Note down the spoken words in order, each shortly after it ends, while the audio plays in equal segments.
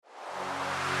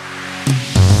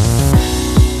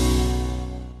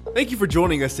Thank you for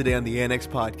joining us today on the Annex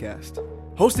Podcast,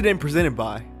 hosted and presented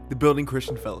by the Building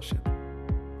Christian Fellowship.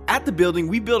 At the Building,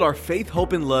 we build our faith,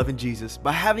 hope, and love in Jesus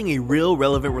by having a real,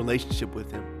 relevant relationship with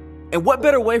Him. And what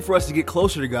better way for us to get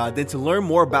closer to God than to learn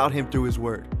more about Him through His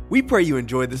Word? We pray you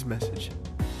enjoy this message.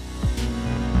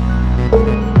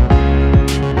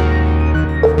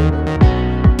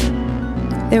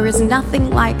 There is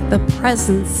nothing like the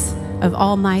presence of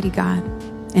Almighty God,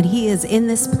 and He is in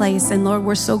this place. And Lord,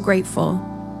 we're so grateful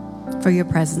for your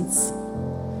presence.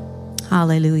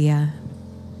 Hallelujah.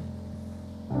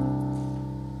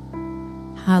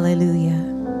 Hallelujah.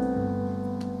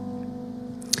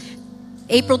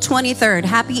 April 23rd.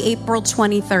 Happy April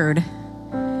 23rd.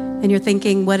 And you're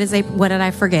thinking, what did I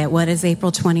forget? What is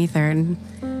April 23rd?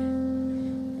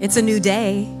 It's a new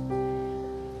day.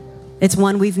 It's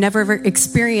one we've never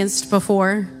experienced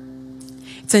before.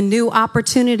 It's a new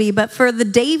opportunity. But for the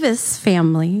Davis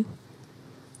family,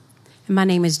 and my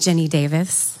name is Ginny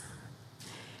Davis.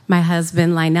 My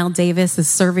husband, Lionel Davis, is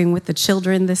serving with the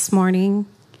children this morning.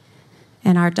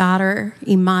 And our daughter,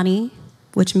 Imani,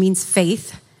 which means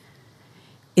faith,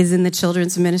 is in the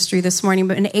children's ministry this morning.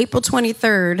 But April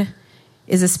 23rd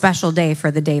is a special day for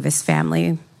the Davis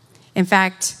family. In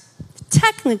fact,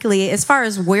 technically, as far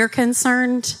as we're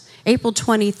concerned, April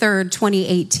 23rd,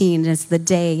 2018 is the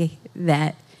day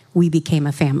that we became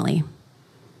a family.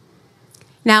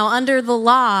 Now, under the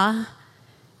law,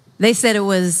 they said it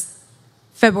was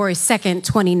February 2nd,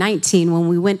 2019, when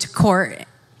we went to court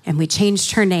and we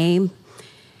changed her name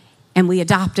and we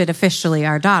adopted officially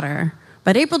our daughter.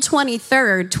 But April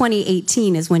 23rd,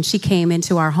 2018 is when she came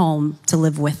into our home to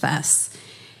live with us.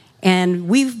 And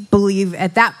we believe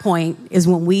at that point is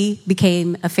when we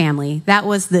became a family. That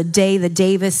was the day the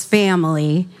Davis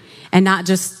family, and not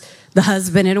just the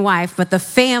husband and wife, but the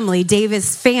family,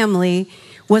 Davis family,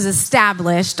 was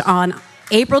established on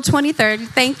April 23rd,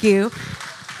 thank you,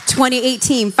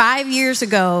 2018, 5 years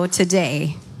ago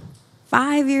today.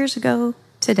 5 years ago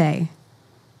today.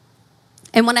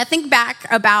 And when I think back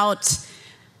about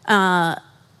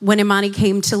when Imani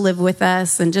came to live with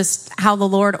us and just how the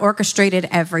Lord orchestrated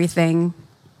everything,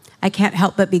 I can't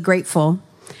help but be grateful.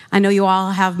 I know you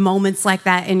all have moments like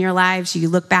that in your lives. You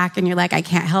look back and you're like, I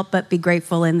can't help but be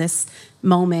grateful in this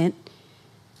moment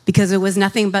because it was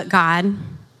nothing but God.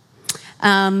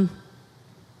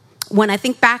 When I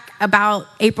think back about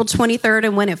April 23rd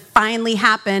and when it finally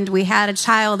happened, we had a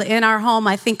child in our home,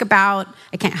 I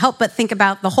can't help but think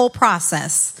about the whole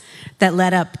process that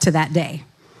led up to that day.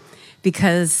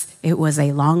 Because it was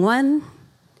a long one,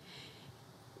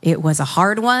 it was a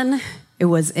hard one, it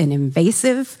was an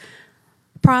invasive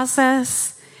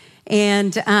process,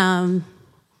 and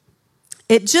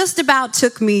it just about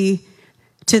took me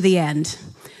to the end.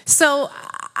 So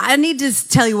I need to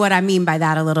tell you what I mean by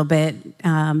that a little bit.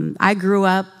 I grew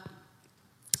up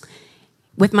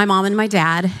with my mom and my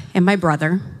dad and my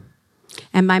brother.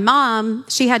 And my mom,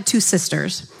 she had two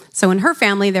sisters. So in her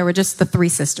family, there were just the three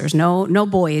sisters, no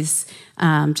boys,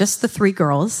 just the three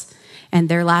girls. And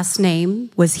their last name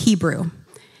was Hebrew.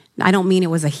 I don't mean it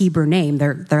was a Hebrew name.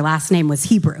 Their last name was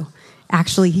Hebrew,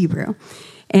 actually Hebrew.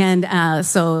 And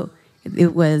so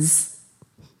it was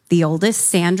the oldest,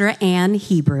 Sandra Ann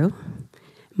Hebrew,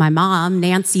 my mom,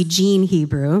 Nancy Jean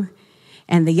Hebrew,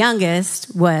 and the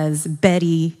youngest was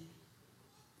Betty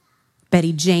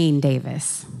Jane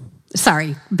Davis.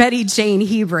 Sorry, Betty Jane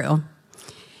Hebrew.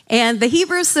 And the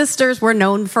Hebrew sisters were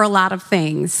known for a lot of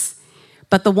things.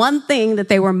 But the one thing that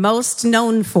they were most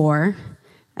known for,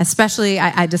 especially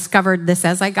I discovered this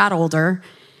as I got older,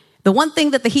 the one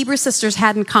thing that the Hebrew sisters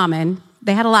had in common,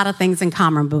 they had a lot of things in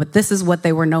common, but this is what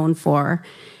they were known for.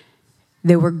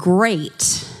 They were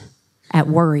great at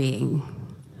worrying.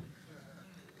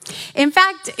 In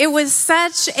fact, it was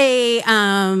such a...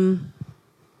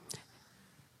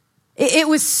 It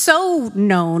was so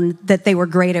known that they were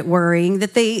great at worrying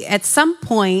that they, at some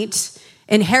point,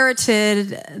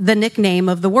 inherited the nickname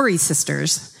of the Worry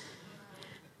Sisters.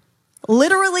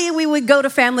 Literally, we would go to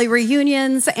family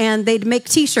reunions and they'd make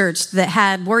T-shirts that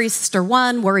had Worry Sister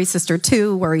 1, Worry Sister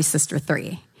 2, Worry Sister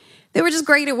 3. They were just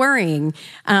great at worrying.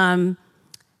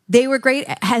 They were great.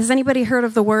 Has anybody heard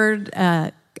of the word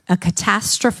a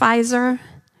catastrophizer?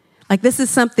 Like, this is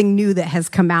something new that has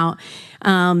come out.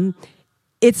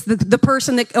 It's the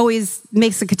person that always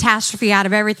makes a catastrophe out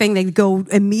of everything. They go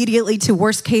immediately to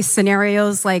worst case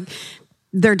scenarios, like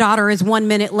their daughter is 1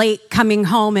 minute late coming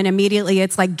home, and immediately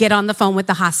it's like, get on the phone with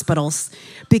the hospitals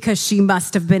because she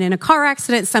must have been in a car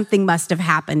accident. Something must have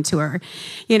happened to her.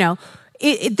 You know,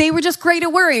 they were just great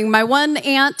at worrying. My one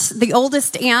aunt, the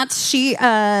oldest aunt,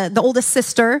 the oldest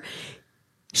sister,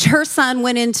 Her son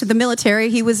went into the military.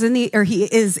 He is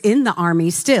in the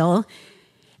Army still,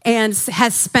 and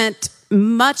has spent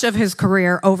much of his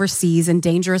career overseas in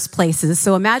dangerous places.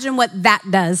 So imagine what that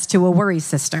does to a worry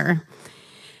sister.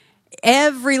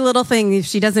 Every little thing, if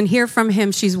she doesn't hear from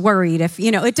him, she's worried. If,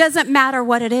 it doesn't matter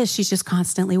what it is, she's just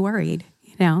constantly worried.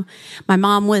 My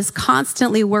mom was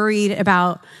constantly worried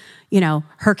about,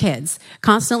 her kids,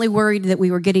 constantly worried that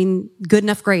we were getting good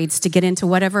enough grades to get into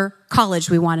whatever college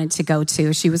we wanted to go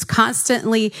to. She was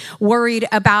constantly worried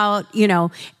about,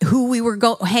 who we were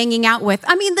hanging out with.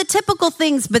 I mean, the typical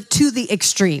things, but to the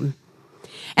extreme.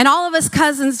 And all of us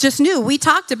cousins just knew. We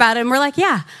talked about it and we're like,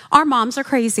 yeah, our moms are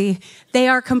crazy. They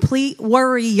are complete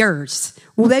worriers.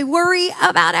 They worry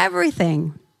about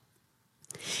everything.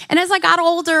 And as I got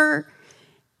older,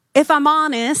 if I'm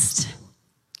honest,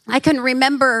 I can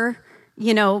remember,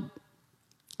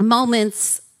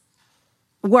 moments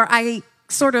where I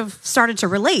sort of started to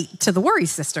relate to the worry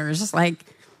sisters. Just like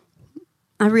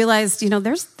I realized,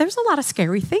 there's a lot of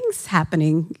scary things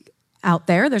happening out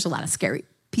there. There's a lot of scary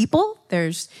people.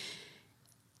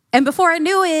 And before I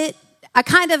knew it, I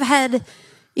kind of had,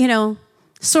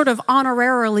 sort of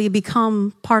honorarily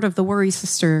become part of the worry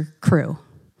sister crew.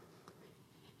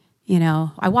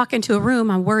 I walk into a room,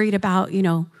 I'm worried about,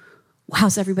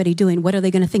 how's everybody doing? What are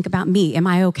they going to think about me? Am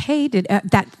I okay? Did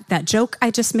that joke I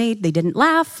just made, they didn't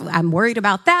laugh. I'm worried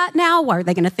about that now. Why are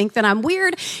they going to think that I'm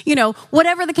weird?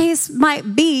 Whatever the case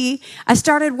might be, I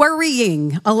started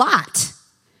worrying a lot.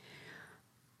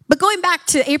 But going back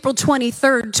to April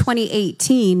 23rd,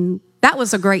 2018, that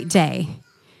was a great day.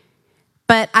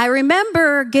 But I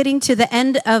remember getting to the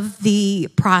end of the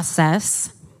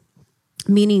process,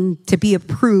 meaning to be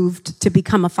approved to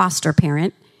become a foster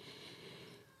parent.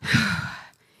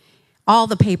 All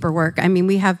the paperwork. I mean,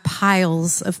 we have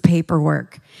piles of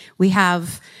paperwork. We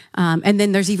have, and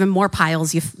then there's even more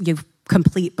piles you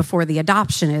complete before the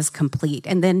adoption is complete.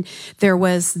 And then there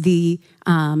was the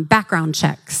background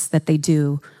checks that they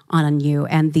do on you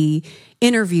and the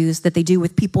interviews that they do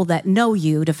with people that know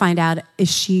you to find out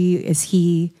is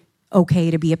he okay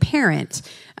to be a parent.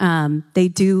 They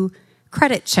do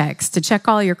credit checks to check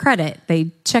all your credit.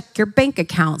 They check your bank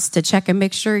accounts to check and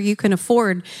make sure you can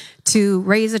afford to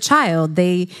raise a child.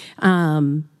 They,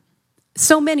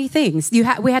 so many things.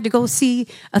 We had to go see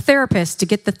a therapist to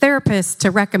get the therapist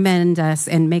to recommend us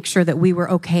and make sure that we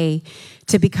were okay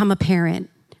to become a parent.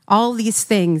 All these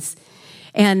things.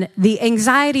 And the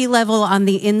anxiety level on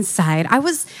the inside, I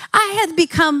had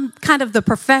become kind of the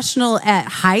professional at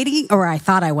hiding, or I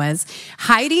thought I was,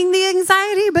 hiding the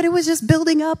anxiety, but it was just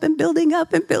building up and building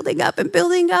up and building up and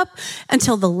building up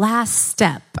until the last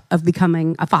step of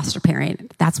becoming a foster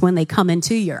parent. That's when they come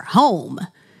into your home.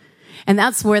 And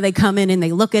that's where they come in and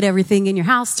they look at everything in your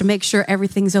house to make sure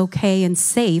everything's okay and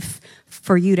safe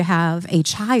for you to have a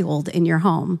child in your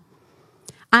home.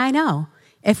 I know.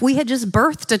 If we had just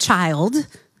birthed a child,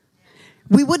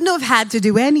 we wouldn't have had to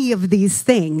do any of these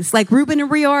things. Like, Ruben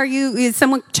and Rio, is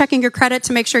someone checking your credit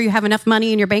to make sure you have enough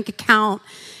money in your bank account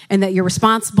and that you're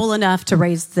responsible enough to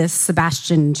raise this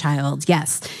Sebastian child?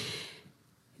 Yes.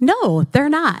 No, they're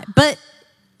not. But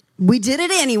we did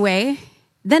it anyway.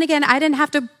 Then again, I didn't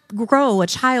have to grow a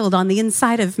child on the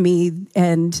inside of me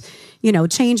and,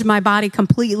 change my body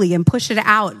completely and push it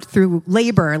out through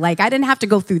labor. Like, I didn't have to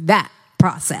go through that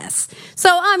process.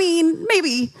 So, I mean,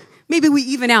 maybe we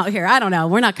even out here. I don't know.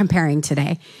 We're not comparing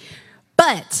today.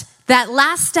 But that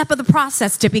last step of the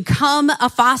process to become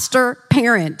a foster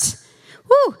parent,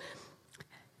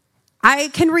 I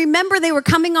can remember they were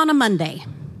coming on a Monday.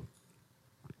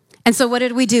 And so what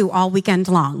did we do all weekend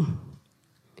long?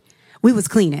 We was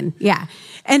cleaning, yeah.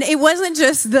 And it wasn't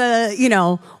just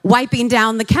the, wiping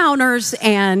down the counters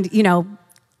and,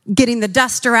 getting the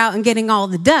duster out and getting all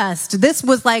the dust. This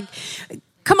was like,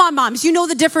 come on, moms, you know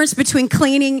the difference between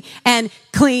cleaning and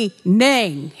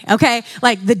cleaning, okay?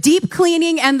 Like the deep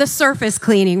cleaning and the surface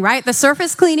cleaning, right? The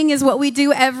surface cleaning is what we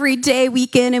do every day,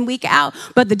 week in and week out.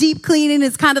 But the deep cleaning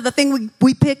is kind of the thing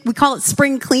we pick. We call it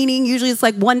spring cleaning. Usually it's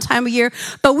like one time a year.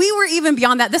 But we were even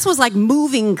beyond that. This was like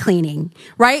moving cleaning,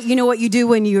 right? You know what you do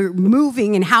when you're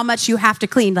moving and how much you have to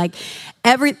clean. Like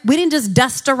we didn't just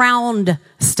dust around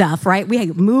stuff, right? We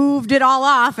moved it all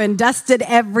off and dusted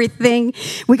everything.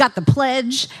 We got the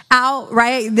pledge out,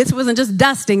 right? This wasn't just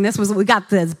dusting. We got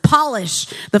to polish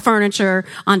the furniture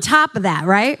on top of that,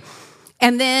 right?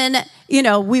 And then,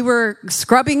 we were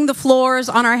scrubbing the floors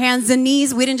on our hands and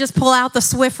knees. We didn't just pull out the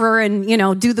Swiffer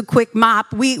and, do the quick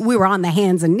mop. We were on the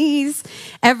hands and knees,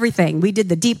 everything. We did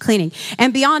the deep cleaning.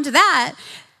 And beyond that,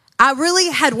 I really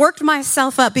had worked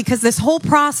myself up because this whole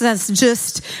process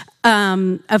just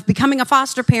of becoming a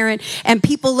foster parent and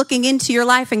people looking into your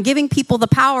life and giving people the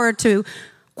power to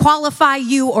qualify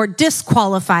you or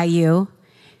disqualify you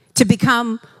to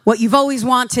become what you've always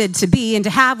wanted to be and to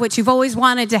have what you've always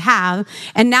wanted to have.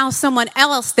 And now someone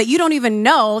else that you don't even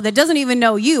know, that doesn't even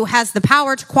know you, has the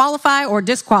power to qualify or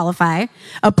disqualify,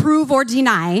 approve or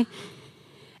deny.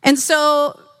 And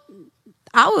so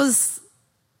I was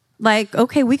like,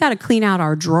 okay, we got to clean out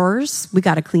our drawers. We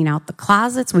got to clean out the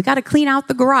closets. We got to clean out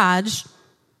the garage.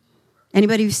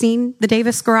 Anybody who's seen the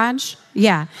Davis garage?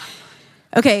 Yeah.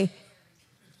 Okay.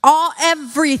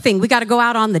 Everything. We got to go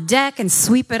out on the deck and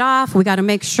sweep it off. We got to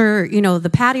make sure, the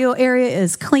patio area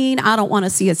is clean. I don't want to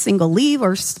see a single leaf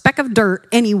or speck of dirt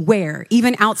anywhere,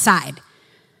 even outside.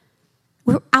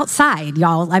 We're outside,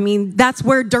 y'all. I mean, that's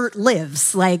where dirt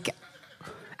lives, like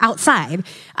outside.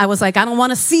 I was like, I don't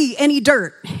want to see any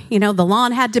dirt. The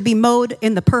lawn had to be mowed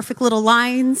in the perfect little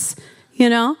lines,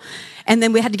 and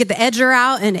then we had to get the edger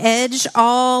out and edge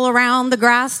all around the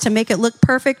grass to make it look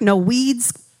perfect. No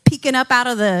weeds peeking up out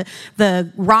of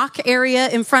the rock area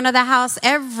in front of the house,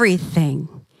 everything.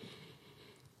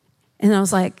 And I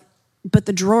was like, but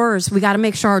the drawers, we got to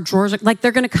make sure our drawers are, like,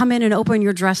 they're going to come in and open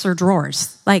your dresser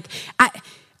drawers.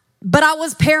 But I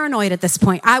was paranoid at this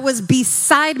point. I was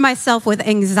beside myself with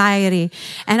anxiety.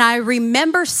 And I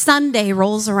remember Sunday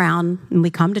rolls around and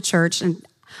we come to church, and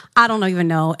I don't even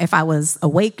know if I was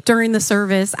awake during the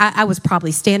service. I was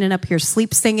probably standing up here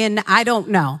sleep singing. I don't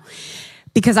know.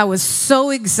 Because I was so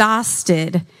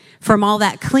exhausted from all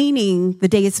that cleaning the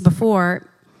days before.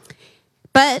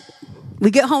 But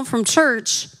we get home from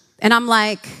church, and I'm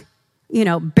like,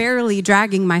 barely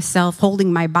dragging myself,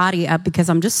 holding my body up because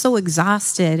I'm just so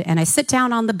exhausted. And I sit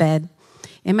down on the bed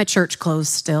in my church clothes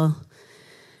still,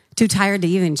 too tired to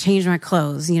even change my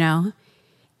clothes, And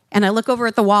I look over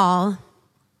at the wall,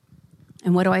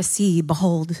 and what do I see?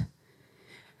 Behold,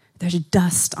 there's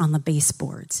dust on the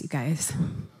baseboards, you guys.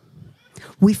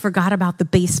 We forgot about the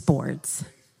baseboards.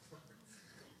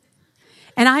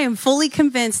 And I am fully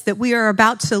convinced that we are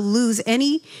about to lose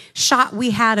any shot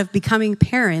we had of becoming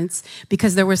parents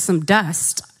because there was some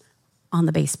dust on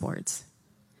the baseboards.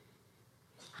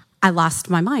 I lost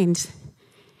my mind.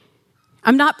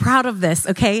 I'm not proud of this,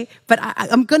 okay? But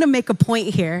I'm going to make a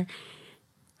point here.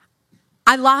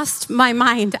 I lost my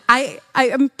mind. I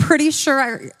am pretty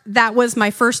sure that was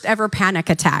my first ever panic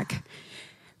attack.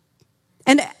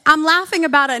 And I'm laughing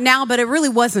about it now, but it really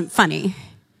wasn't funny.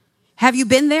 Have you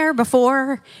been there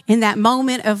before in that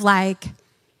moment of like,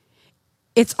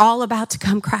 it's all about to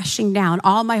come crashing down.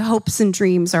 All my hopes and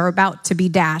dreams are about to be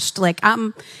dashed. Like,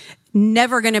 I'm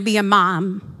never going to be a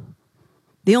mom.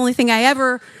 The only thing I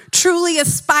ever truly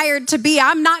aspired to be,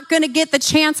 I'm not going to get the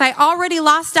chance. I already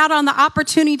lost out on the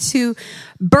opportunity to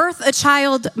birth a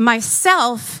child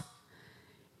myself.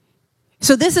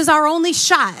 So this is our only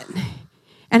shot.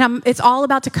 And it's all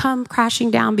about to come crashing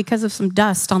down because of some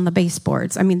dust on the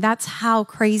baseboards. I mean, that's how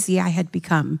crazy I had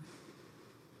become.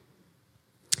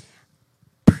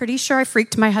 Pretty sure I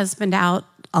freaked my husband out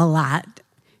a lot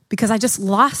because I just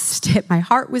lost it. My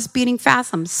heart was beating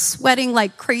fast. I'm sweating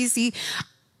like crazy.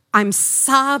 I'm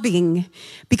sobbing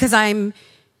because I'm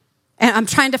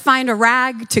trying to find a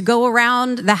rag to go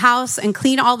around the house and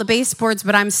clean all the baseboards,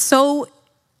 but I'm so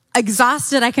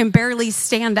exhausted I can barely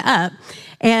stand up.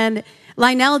 And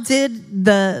Lionel did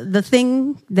the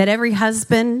thing that every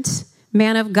husband,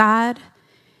 man of God,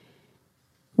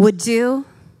 would do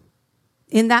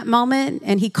in that moment,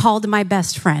 and he called my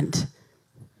best friend.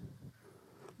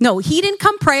 No, he didn't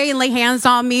come pray and lay hands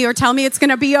on me or tell me it's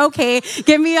going to be okay,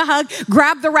 give me a hug,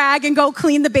 grab the rag, and go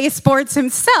clean the baseboards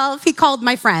himself. He called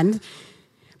my friend.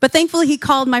 But thankfully, he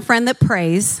called my friend that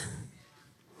prays.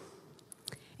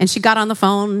 And she got on the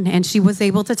phone, and she was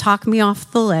able to talk me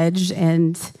off the ledge,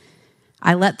 and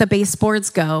I let the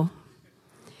baseboards go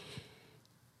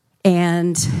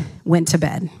and went to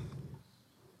bed.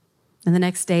 And the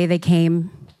next day they came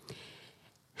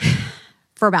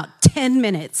for about 10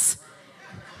 minutes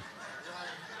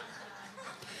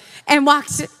and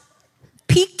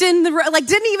peeked in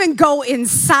didn't even go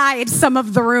inside some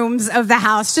of the rooms of the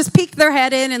house, just peeked their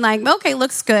head in and okay,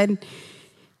 looks good.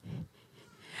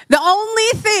 The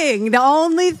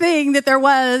only thing that there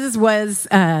was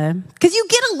because you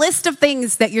get a list of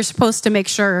things that you're supposed to make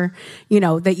sure,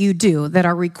 that you do that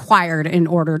are required in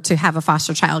order to have a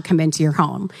foster child come into your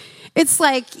home. It's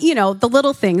like, the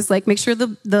little things, like make sure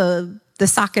the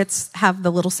sockets have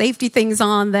the little safety things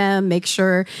on them. Make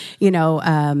sure,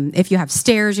 if you have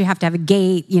stairs, you have to have a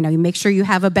gate, you make sure you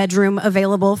have a bedroom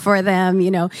available for them,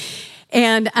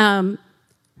 and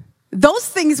Those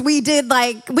things we did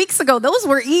like weeks ago, those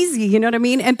were easy, you know what I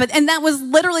mean? And that was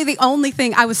literally the only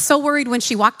thing. I was so worried when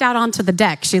she walked out onto the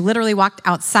deck. She literally walked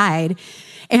outside.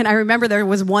 And I remember there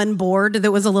was one board that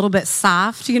was a little bit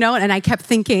soft, you know, and I kept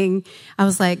thinking, I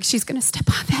was like, she's going to step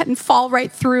on that and fall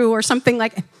right through or something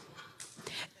like.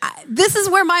 This is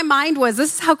where my mind was.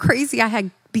 This is how crazy I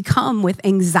had become with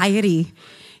anxiety,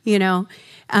 you know.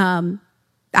 I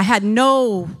had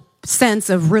no sense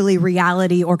of really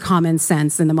reality or common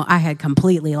sense in the I had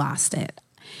completely lost it.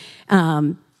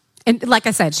 And like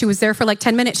I said, she was there for like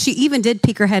 10 minutes. She even did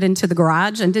peek her head into the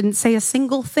garage and didn't say a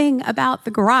single thing about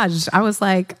the garage. I was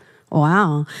like,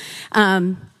 wow.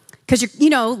 Because,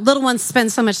 you know, little ones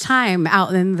spend so much time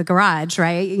out in the garage,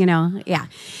 right? You know, yeah.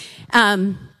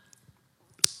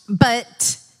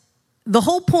 But the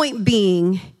whole point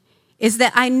being is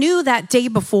that I knew that day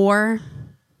before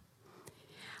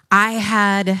I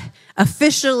had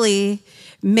officially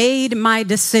made my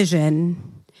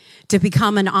decision to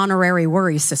become an honorary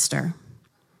worry sister.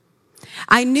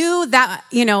 I knew that,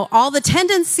 you know, all the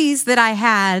tendencies that I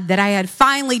had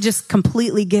finally just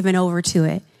completely given over to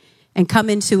it and come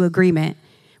into agreement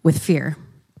with fear.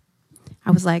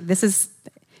 I was like, this is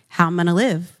how I'm going to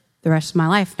live the rest of my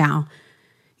life now.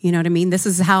 You know what I mean? This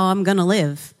is how I'm going to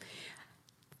live.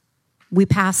 We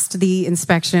passed the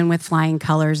inspection with flying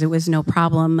colors. It was no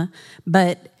problem.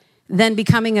 But then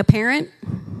becoming a parent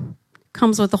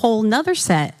comes with a whole nother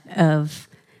set of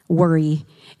worry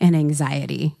and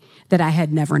anxiety that I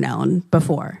had never known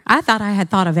before. I thought I had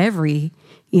thought of every,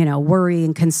 you know, worry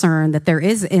and concern that there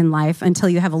is in life until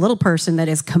you have a little person that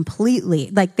is completely,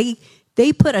 like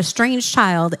they put a strange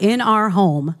child in our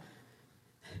home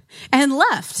and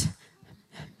left.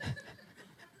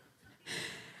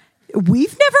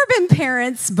 We've never been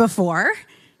parents before.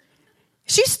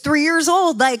 She's 3 years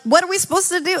old. Like, what are we supposed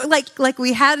to do? Like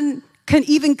we hadn't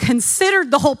even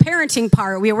considered the whole parenting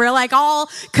part. We were like all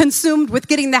consumed with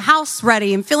getting the house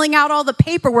ready and filling out all the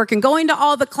paperwork and going to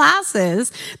all the classes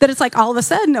that it's like all of a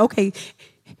sudden, okay,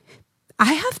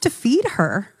 I have to feed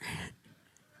her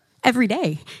every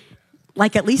day.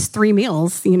 Like at least 3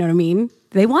 meals, you know what I mean?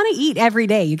 They want to eat every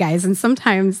day, you guys. And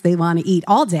sometimes they want to eat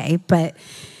all day, but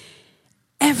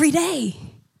every day.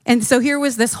 And so here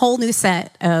was this whole new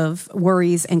set of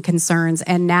worries and concerns,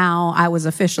 and now I was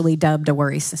officially dubbed a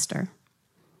worry sister.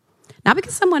 Not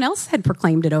because someone else had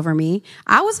proclaimed it over me.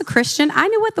 I was a Christian. I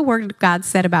knew what the Word of God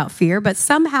said about fear, but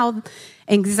somehow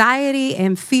anxiety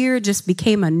and fear just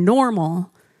became a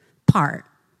normal part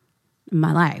of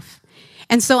my life.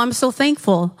 And so I'm so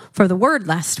thankful for the Word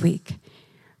last week,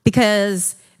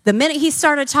 because the minute he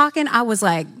started talking, I was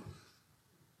like,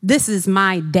 this is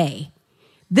my day.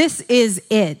 This is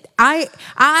it.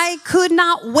 I could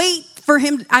not wait for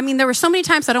him. I mean, there were so many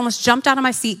times I'd almost jumped out of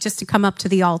my seat just to come up to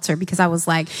the altar because I was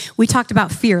like, we talked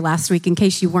about fear last week in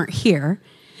case you weren't here.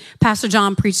 Pastor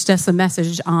John preached us a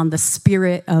message on the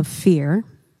spirit of fear.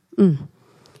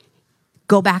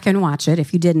 Go back and watch it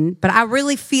if you didn't. But I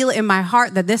really feel in my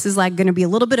heart that this is like going to be a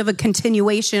little bit of a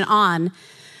continuation on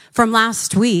from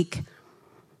last week.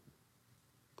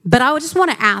 But I just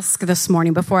want to ask this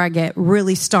morning before I get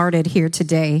really started here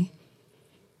today,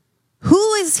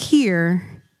 who is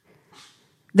here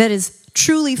that is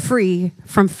truly free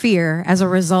from fear as a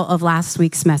result of last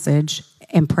week's message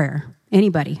and prayer?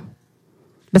 Anybody?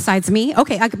 Besides me?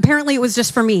 Okay, apparently it was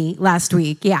just for me last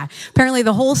week. Yeah, apparently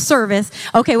the whole service.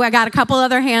 Okay, well, I got a couple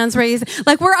other hands raised.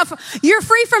 Like, you're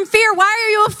free from fear. Why are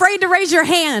you afraid to raise your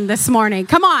hand this morning?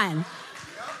 Come on.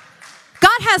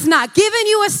 God has not given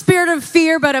you a spirit of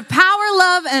fear, but of power,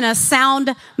 love, and a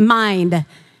sound mind.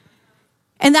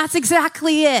 And that's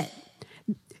exactly it.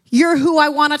 You're who I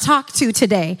want to talk to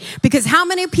today. Because how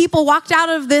many people walked out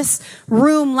of this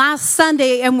room last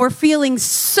Sunday and were feeling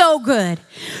so good?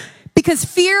 Because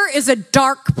fear is a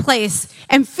dark place,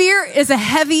 and fear is a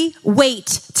heavy weight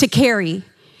to carry.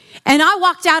 And I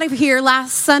walked out of here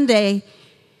last Sunday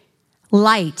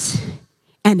light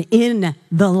and in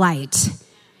the light.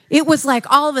 It was like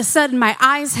all of a sudden my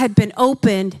eyes had been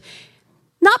opened,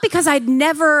 not because I'd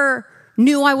never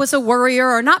knew I was a worrier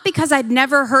or not because I'd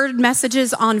never heard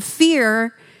messages on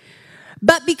fear,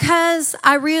 but because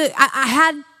I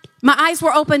had my eyes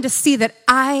were open to see that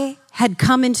I had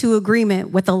come into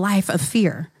agreement with a life of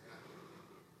fear.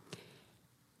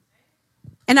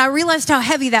 And I realized how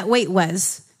heavy that weight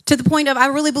was, to the point of I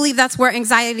really believe that's where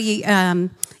anxiety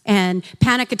and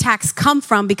panic attacks come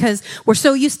from, because we're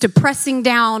so used to pressing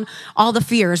down all the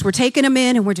fears. We're taking them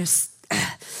in and we're just,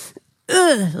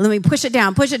 let me push it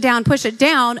down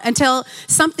until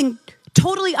something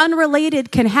totally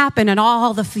unrelated can happen and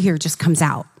all the fear just comes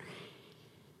out.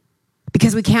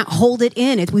 because we can't hold it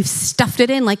in. We've stuffed it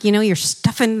in like, you're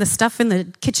stuffing the stuff in the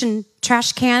kitchen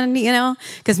trash can,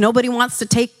 because nobody wants to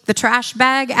take the trash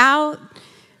bag out.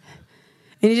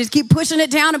 And you just keep pushing it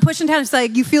down and pushing it down. It's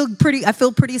like I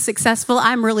feel pretty successful.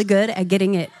 I'm really good at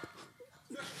getting it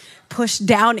pushed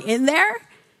down in there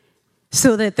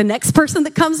so that the next person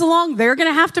that comes along, they're going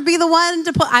to have to be the one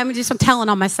to put. I'm telling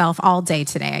on myself all day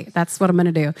today. That's what I'm going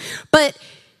to do. But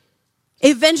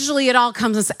eventually it all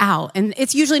comes out. And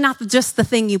it's usually not just the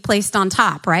thing you placed on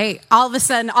top, right? All of a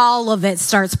sudden, all of it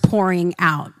starts pouring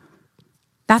out.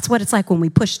 That's what it's like when we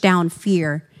push down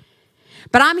fear.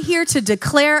 But I'm here to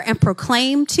declare and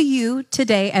proclaim to you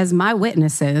today as my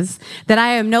witnesses that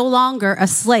I am no longer a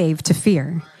slave to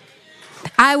fear.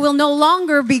 I will no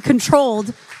longer be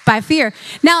controlled by fear.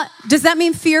 Now, does that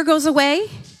mean fear goes away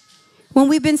when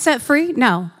we've been set free?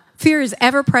 No. Fear is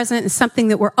ever present and something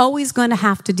that we're always going to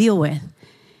have to deal with.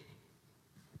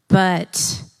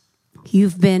 But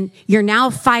you're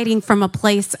now fighting from a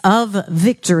place of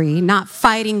victory, not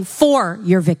fighting for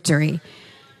your victory.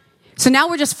 So now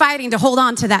we're just fighting to hold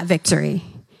on to that victory.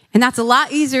 And that's a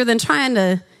lot easier than trying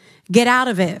to get out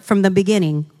of it from the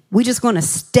beginning. We're just going to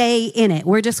stay in it.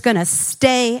 We're just going to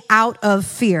stay out of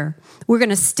fear. We're going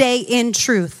to stay in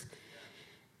truth.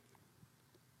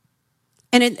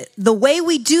 And the way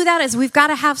we do that is we've got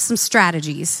to have some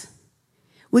strategies.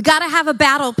 We got to have a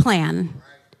battle plan.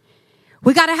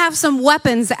 We got to have some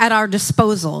weapons at our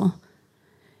disposal.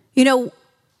 He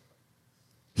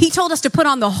told us to put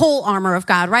on the whole armor of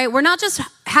God, right? We're not just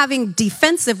having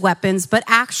defensive weapons, but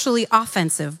actually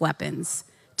offensive weapons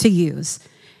to use.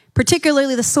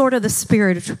 Particularly the sword of the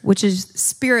Spirit, which is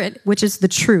the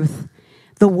truth,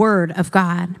 the word of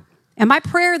God. And my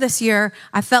prayer this year,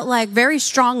 I felt like very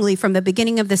strongly from the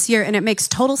beginning of this year, and it makes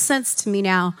total sense to me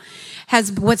now,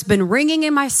 has what's been ringing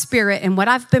in my spirit and what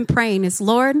I've been praying is,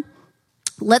 Lord,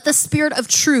 let the Spirit of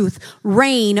truth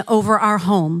reign over our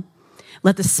home.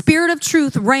 Let the Spirit of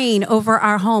truth reign over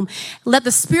our home. Let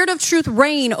the Spirit of truth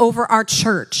reign over our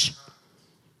church.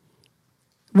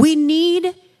 We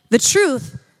need the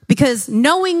truth because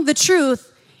knowing the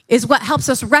truth is what helps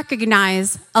us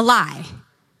recognize a lie.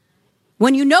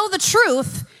 When you know the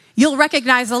truth, you'll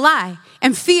recognize a lie.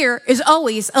 And fear is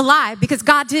always a lie because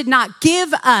God did not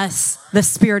give us the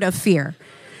spirit of fear.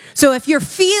 So if you're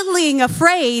feeling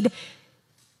afraid,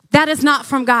 that is not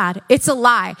from God. It's a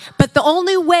lie. But the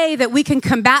only way that we can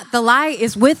combat the lie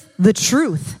is with the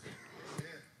truth.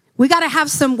 We got to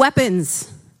have some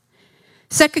weapons.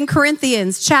 2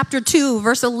 Corinthians chapter 2,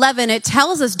 verse 11, it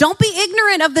tells us, don't be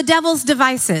ignorant of the devil's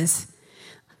devices.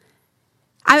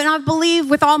 I believe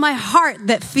with all my heart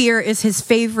that fear is his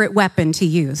favorite weapon to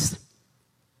use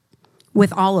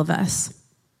with all of us.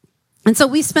 And so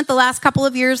we spent the last couple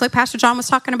of years, like Pastor John was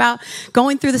talking about,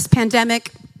 going through this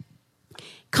pandemic,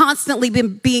 constantly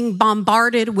being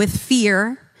bombarded with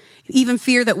fear, even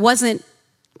fear that wasn't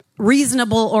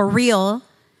reasonable or real.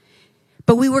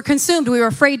 But we were consumed. We were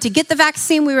afraid to get the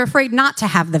vaccine. We were afraid not to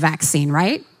have the vaccine,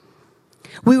 right?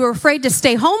 We were afraid to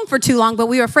stay home for too long, but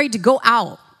we were afraid to go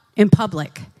out in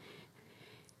public.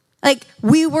 Like,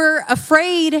 we were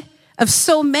afraid of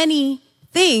so many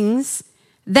things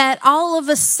that all of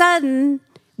a sudden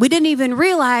we didn't even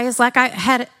realize, like I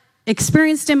had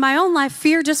experienced in my own life,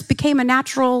 fear just became a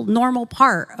natural, normal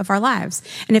part of our lives.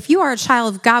 And if you are a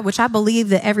child of God, which I believe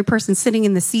that every person sitting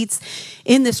in the seats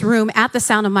in this room at the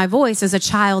sound of my voice is a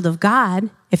child of God,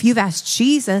 if you've asked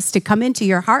Jesus to come into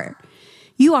your heart,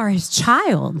 you are his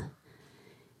child.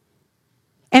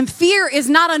 And fear is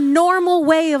not a normal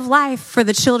way of life for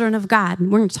the children of God.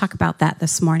 And we're going to talk about that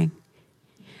this morning.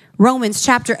 Romans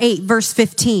chapter 8, verse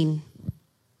 15.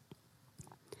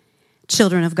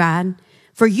 Children of God,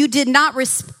 for you did not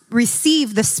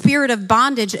receive the spirit of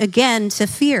bondage again to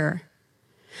fear,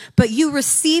 but you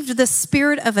received the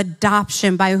spirit of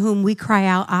adoption by whom we cry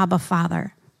out, Abba,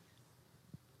 Father.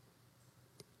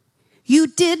 You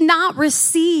did not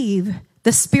receive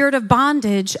the spirit of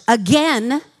bondage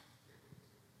again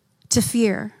to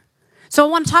fear. So I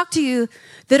want to talk to you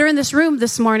that are in this room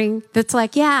this morning that's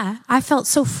like, yeah, I felt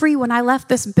so free when I left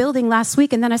this building last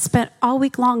week, and then I spent all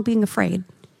week long being afraid.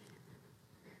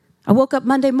 I woke up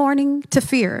Monday morning to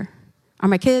fear.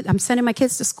 I'm sending my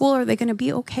kids to school. Are they going to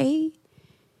be okay?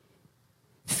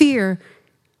 Fear.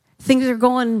 Things are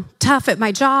going tough at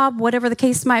my job, whatever the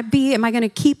case might be. Am I going to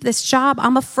keep this job?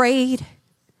 I'm afraid.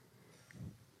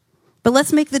 But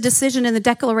let's make the decision in the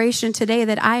declaration today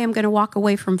that I am going to walk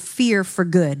away from fear for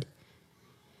good.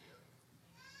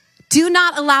 Do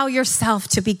not allow yourself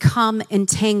to become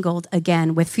entangled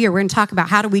again with fear. We're going to talk about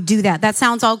how do we do that. That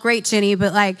sounds all great, Ginny,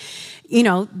 but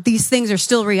these things are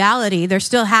still reality. They're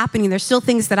still happening. There's still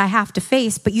things that I have to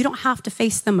face, but you don't have to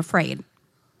face them afraid.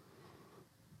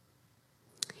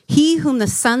 He whom the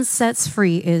Son sets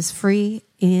free is free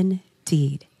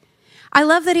indeed. I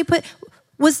love that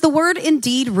was the word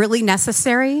indeed really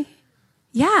necessary?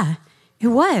 Yeah, it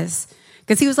was.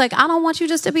 Because he was like, I don't want you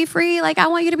just to be free. Like, I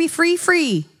want you to be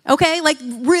free. Okay? Like,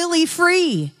 really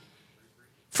free.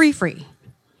 Free.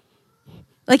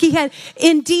 Like he had,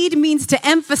 indeed means to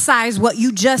emphasize what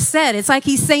you just said. It's like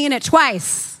he's saying it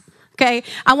twice. Okay?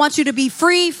 I want you to be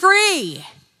free.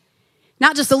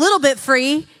 Not just a little bit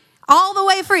free, all the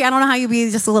way free. I don't know how you be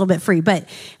just a little bit free. But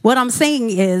what I'm saying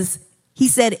is, he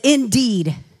said,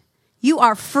 indeed. You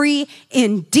are free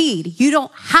indeed. You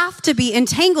don't have to be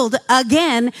entangled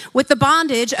again with the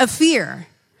bondage of fear.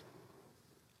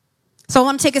 So I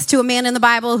want to take us to a man in the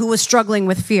Bible who was struggling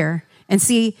with fear and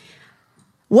see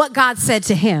what God said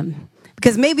to him.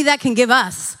 Because maybe that can give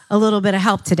us a little bit of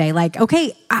help today. Like,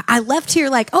 okay, I left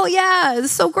here like, oh yeah,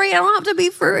 it's so great. I don't have to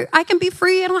be free. I can be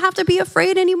free. I don't have to be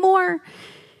afraid anymore.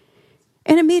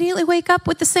 And immediately wake up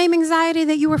with the same anxiety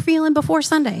that you were feeling before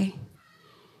Sunday.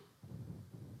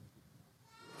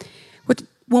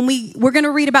 We're going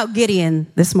to read about Gideon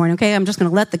this morning, okay? I'm just going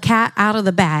to let the cat out of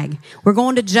the bag. We're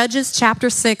going to Judges chapter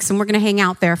 6, and we're going to hang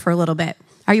out there for a little bit.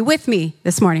 Are you with me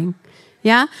this morning?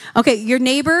 Yeah? Okay, your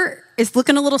neighbor is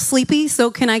looking a little sleepy,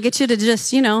 so can I get you to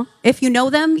just, if you know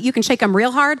them, you can shake them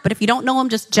real hard, but if you don't know them,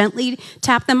 just gently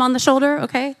tap them on the shoulder,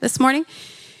 okay, this morning?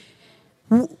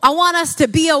 I want us to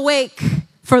be awake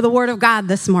for the word of God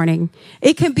this morning.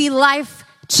 It can be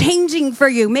life-changing for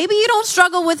you. Maybe you don't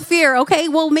struggle with fear. Okay,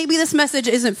 well, maybe this message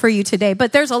isn't for you today,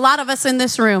 but there's a lot of us in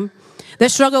this room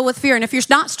that struggle with fear. And if you're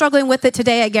not struggling with it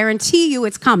today, I guarantee you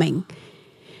it's coming,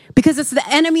 because it's the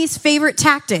enemy's favorite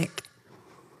tactic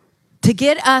to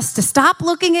get us to stop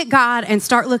looking at God and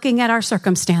start looking at our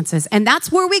circumstances. And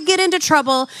that's where we get into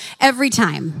trouble every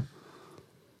time.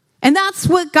 And that's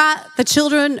what got the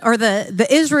children or the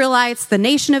Israelites, the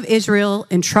nation of Israel,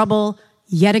 in trouble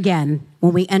yet again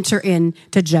when we enter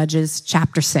into Judges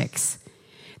chapter 6.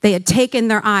 They had taken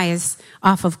their eyes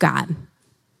off of God.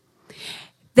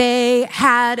 They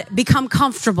had become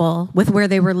comfortable with where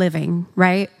they were living,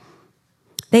 right?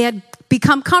 They had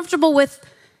become comfortable with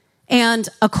and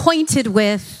acquainted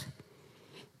with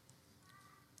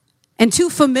and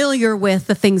too familiar with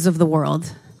the things of the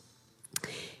world.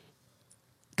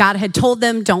 God had told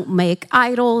them, don't make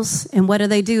idols. And what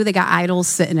do? They got idols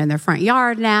sitting in their front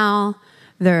yard now.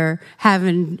 They're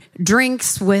having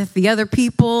drinks with the other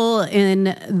people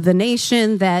in the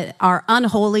nation that are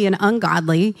unholy and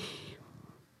ungodly.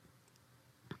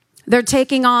 They're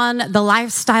taking on the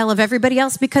lifestyle of everybody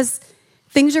else because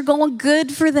things are going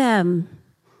good for them.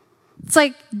 It's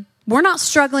like, we're not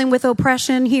struggling with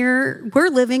oppression here. We're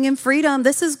living in freedom.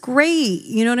 This is great.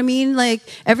 You know what I mean? Like,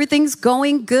 everything's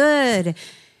going good.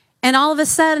 And all of a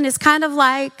sudden, it's kind of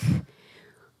like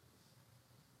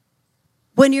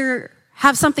when you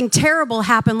have something terrible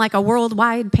happen, like a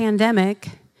worldwide pandemic,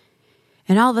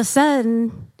 and all of a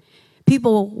sudden,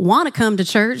 people want to come to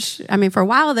church. I mean, for a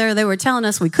while there, they were telling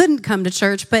us we couldn't come to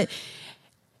church, but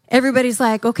everybody's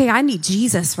like, okay, I need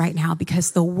Jesus right now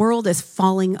because the world is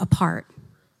falling apart.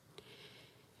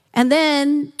 And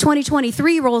then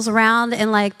 2023 rolls around,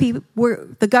 and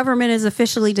the government is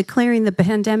officially declaring the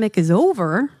pandemic is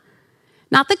over.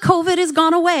 Not that COVID has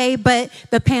gone away, but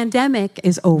the pandemic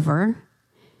is over.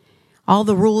 All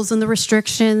the rules and the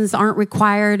restrictions aren't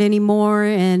required anymore,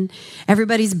 and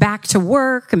everybody's back to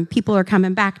work, and people are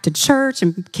coming back to church,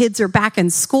 and kids are back in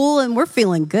school, and we're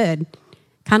feeling good.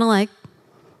 Kind of like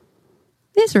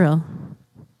Israel.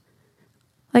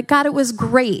 Like, God, it was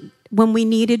great when we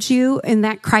needed you in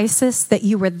that crisis that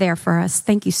you were there for us.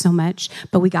 Thank you so much,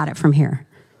 but we got it from here.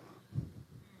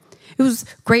 It was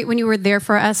great when you were there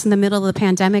for us in the middle of the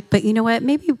pandemic, but you know what?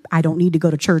 Maybe I don't need to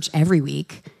go to church every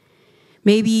week.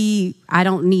 Maybe I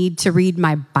don't need to read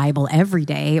my Bible every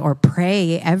day or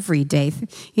pray every day,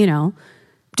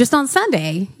 just on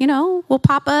Sunday, we'll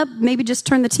pop up, maybe just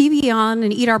turn the TV on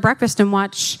and eat our breakfast and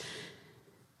watch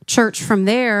church from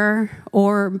there.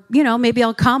 Or, maybe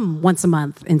I'll come once a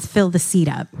month and fill the seat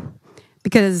up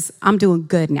because I'm doing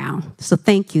good now. So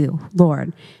thank you,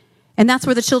 Lord. And that's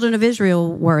where the children of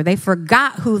Israel were. They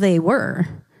forgot who they were.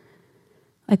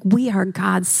 Like, we are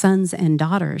God's sons and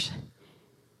daughters.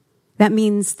 That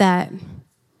means that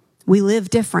we live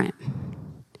different.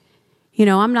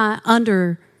 I'm not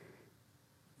under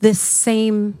this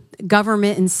same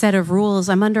government and set of rules.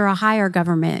 I'm under a higher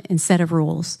government and set of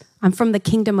rules. I'm from the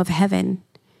kingdom of heaven.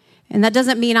 And that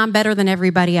doesn't mean I'm better than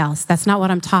everybody else. That's not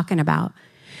what I'm talking about.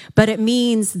 But it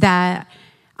means that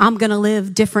I'm going to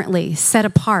live differently, set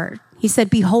apart. He said,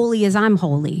 be holy as I'm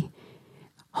holy.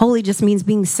 Holy just means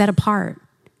being set apart.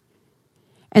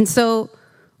 And so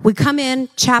we come in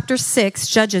chapter 6,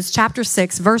 Judges chapter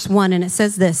 6, verse 1, and it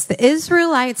says this: the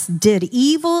Israelites did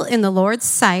evil in the Lord's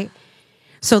sight,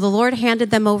 so the Lord handed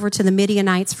them over to the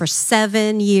Midianites for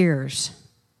 7 years.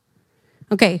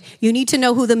 Okay, you need to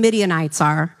know who the Midianites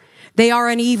are. They are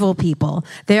an evil people.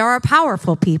 They are a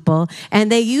powerful people,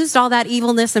 and they used all that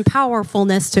evilness and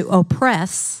powerfulness to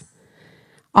oppress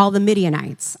all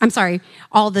the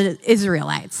all the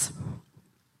Israelites.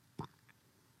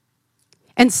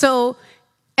 And so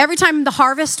every time the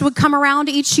harvest would come around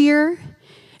each year,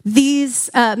 these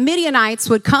Midianites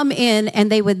would come in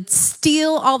and they would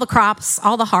steal all the crops,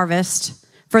 all the harvest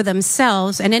for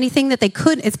themselves, and anything that they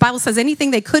couldn't, its Bible says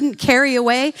anything they couldn't carry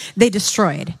away, they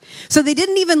destroyed. So they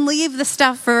didn't even leave the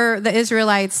stuff for the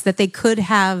Israelites that they could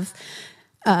have,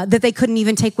 that they couldn't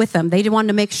even take with them. They wanted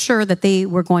to make sure that they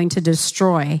were going to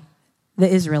destroy the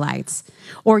Israelites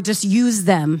or just use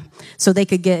them so they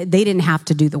didn't have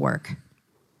to do the work.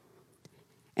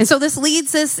 And so this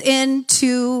leads us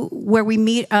into where we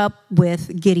meet up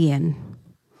with Gideon.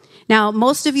 Now,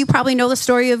 most of you probably know the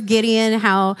story of Gideon,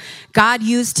 how God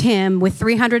used him with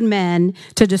 300 men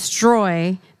to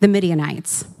destroy the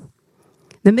Midianites.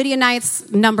 The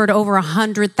Midianites numbered over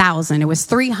 100,000. It was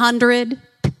 300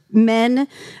 men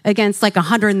against like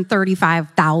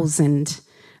 135,000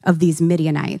 of these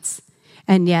Midianites.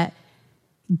 And yet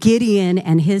Gideon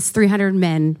and his 300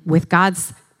 men, with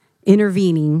God's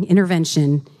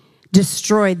intervention,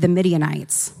 destroyed the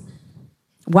Midianites.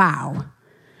 Wow.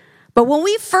 But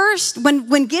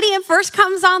when Gideon first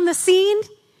comes on the scene,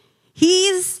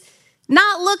 he's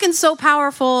not looking so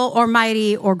powerful or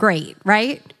mighty or great,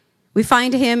 right? We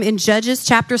find him in Judges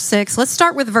chapter 6. Let's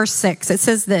start with verse 6. It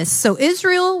says this: so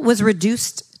Israel was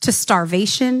reduced to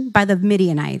starvation by the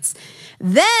Midianites.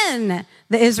 Then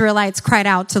the Israelites cried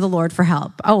out to the Lord for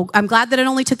help. Oh, I'm glad that it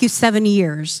only took you 7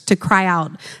 years to cry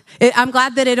out. I'm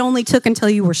glad that it only took until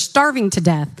you were starving to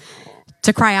death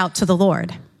to cry out to the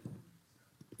Lord.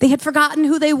 They had forgotten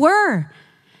who they were.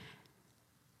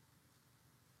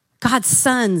 God's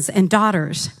sons and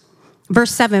daughters.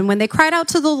 Verse 7, when they cried out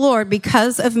to the Lord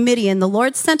because of Midian, the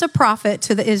Lord sent a prophet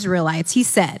to the Israelites. He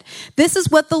said, this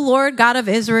is what the Lord God of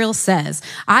Israel says: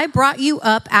 I brought you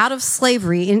up out of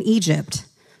slavery in Egypt.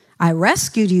 I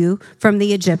rescued you from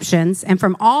the Egyptians and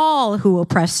from all who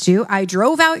oppressed you. I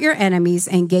drove out your enemies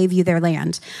and gave you their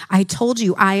land. I told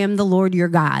you, I am the Lord your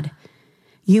God.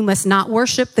 You must not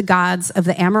worship the gods of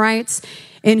the Amorites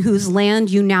in whose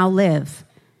land you now live.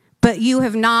 But you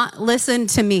have not listened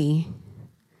to me.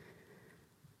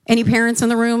 Any parents in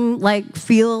the room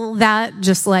feel that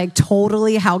just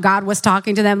totally how God was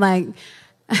talking to them?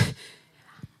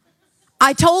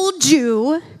 I told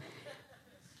you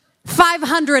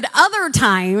 500 other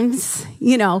times,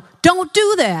 don't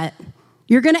do that.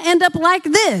 You're going to end up like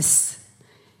this.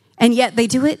 And yet they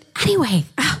do it anyway.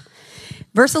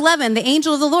 Verse 11, the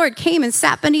angel of the Lord came and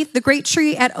sat beneath the great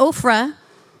tree at Ophrah,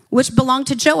 which belonged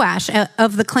to Joash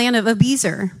of the clan of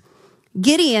Abiezer.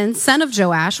 Gideon, son of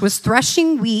Joash, was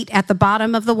threshing wheat at the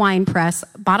bottom of a wine press,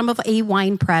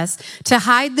 to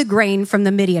hide the grain from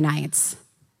the Midianites.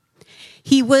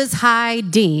 He was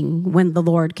hiding when the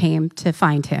Lord came to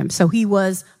find him. So he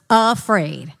was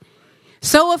afraid.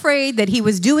 So afraid that he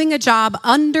was doing a job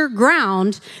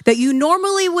underground that you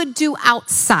normally would do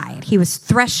outside. He was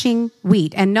threshing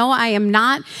wheat. And no, I am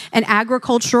not an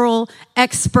agricultural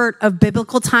expert of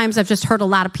biblical times. I've just heard a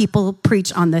lot of people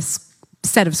preach on this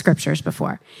set of scriptures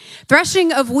before.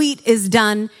 Threshing of wheat is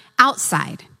done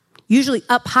outside, usually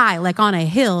up high, like on a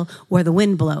hill where the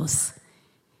wind blows,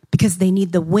 because they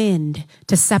need the wind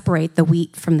to separate the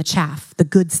wheat from the chaff, the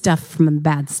good stuff from the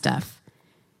bad stuff.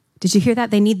 Did you hear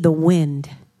that? They need the wind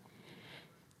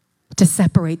to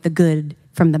separate the good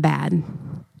from the bad.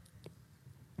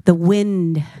 The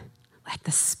wind, like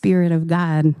the Spirit of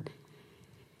God.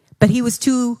 But he was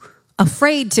too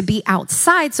afraid to be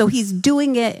outside, so he's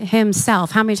doing it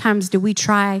himself. How many times do we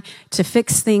try to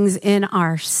fix things in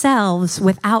ourselves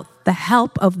without the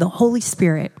help of the Holy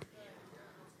Spirit?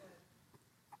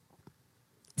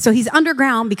 So he's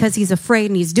underground because he's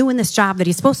afraid, and he's doing this job that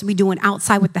he's supposed to be doing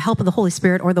outside with the help of the Holy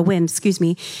Spirit, or the wind,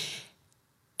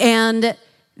 And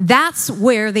that's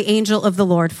where the angel of the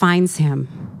Lord finds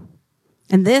him.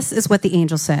 And this is what the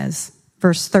angel says,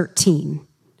 verse 12.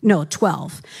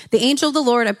 The angel of the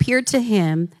Lord appeared to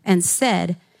him and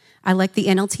said, I like the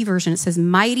NLT version, it says,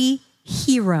 mighty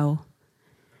hero,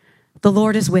 the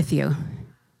Lord is with you.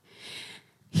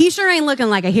 he sure ain't looking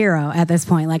like a hero at this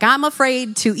point. Like, I'm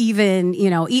afraid to even,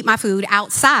 eat my food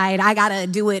outside. I got to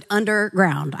do it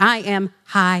underground. I am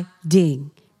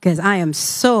hiding because I am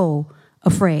so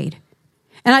afraid.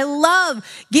 And I love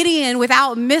Gideon,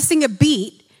 without missing a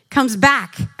beat, comes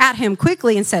back at him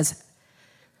quickly and says,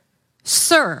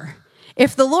 "Sir,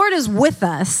 if the Lord is with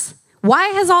us, why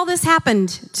has all this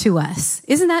happened to us?"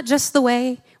 Isn't that just the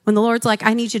way when the Lord's like,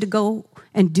 "I need you to go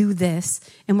and do this"?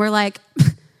 And we're like,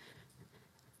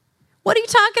 "What are you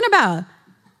talking about?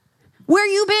 Where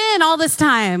you been all this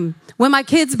time when my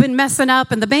kid's been messing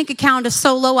up and the bank account is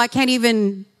so low I can't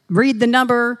even read the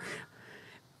number?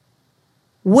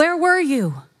 Where were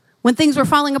you when things were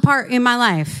falling apart in my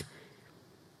life?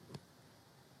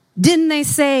 Didn't they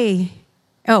say,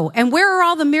 and where are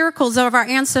all the miracles of our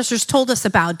ancestors told us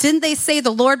about? Didn't they say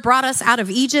the Lord brought us out of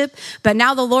Egypt, but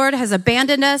now the Lord has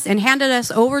abandoned us and handed us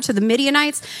over to the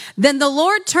Midianites?" Then the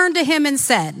Lord turned to him and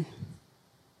said,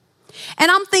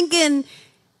 and I'm thinking,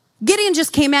 Gideon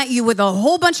just came at you with a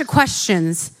whole bunch of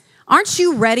questions. Aren't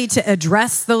you ready to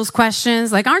address those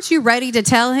questions? Like, aren't you ready to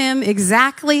tell him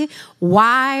exactly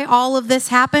why all of this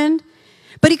happened?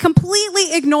 But he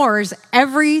completely ignores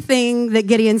everything that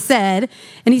Gideon said.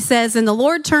 And he says, and the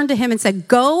Lord turned to him and said,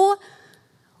 "Go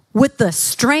with the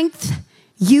strength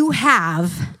you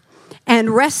have and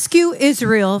rescue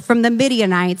Israel from the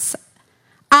Midianites.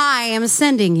 I am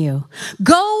sending you."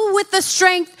 Go with the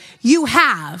strength you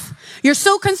have. You're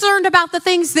so concerned about the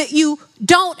things that you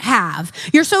don't have.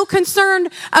 You're so concerned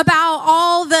about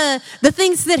all the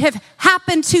things that have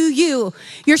happened to you.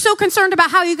 You're so concerned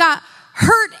about how you got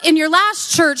hurt in your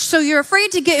last church, so you're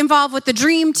afraid to get involved with the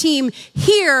dream team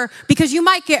here because you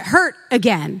might get hurt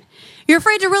again. You're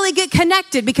afraid to really get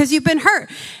connected because you've been hurt.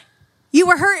 You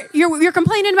were hurt. You're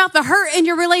complaining about the hurt in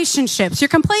your relationships. You're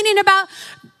complaining about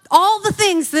all the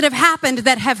things that have happened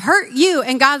that have hurt you.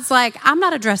 And God's like, "I'm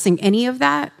not addressing any of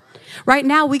that. Right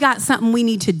now, we got something we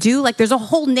need to do. Like, there's a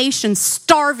whole nation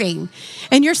starving.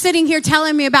 And you're sitting here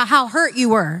telling me about how hurt you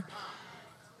were.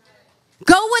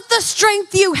 Go with the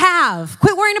strength you have.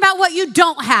 Quit worrying about what you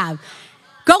don't have.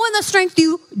 Go in the strength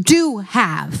you do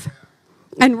have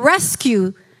and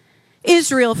rescue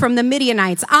Israel from the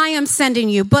Midianites. I am sending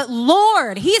you." But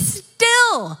Lord,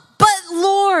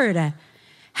 Lord,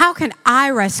 how can I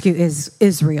rescue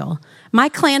Israel? My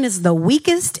clan is the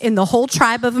weakest in the whole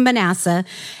tribe of Manasseh,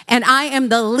 and I am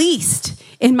the least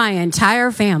in my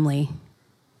entire family.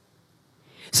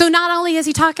 So not only is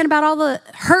he talking about all the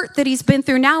hurt that he's been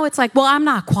through, now it's like, well, I'm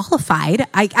not qualified.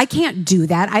 I can't do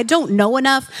that. I don't know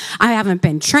enough. I haven't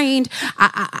been trained.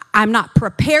 I'm not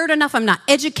prepared enough. I'm not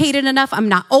educated enough. I'm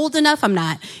not old enough. I'm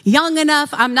not young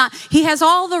enough. He has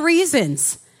all the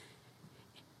reasons.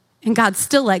 And God's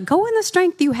still like, go in the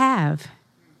strength you have.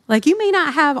 Like, you may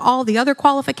not have all the other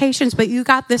qualifications, but you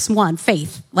got this one,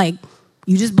 faith. Like,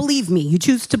 you just believe me. You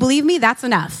choose to believe me. That's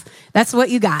enough. That's what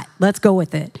you got. Let's go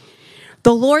with it.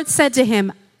 The Lord said to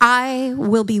him, "I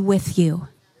will be with you."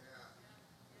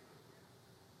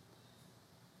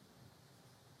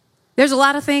 There's a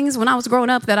lot of things when I was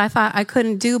growing up that I thought I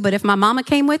couldn't do, but if my mama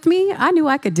came with me, I knew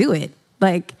I could do it.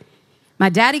 Like, my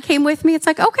daddy came with me. It's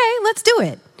like, okay, let's do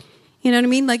it. You know what I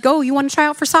mean? Like, oh, you want to try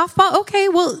out for softball? Okay,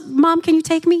 well, Mom, can you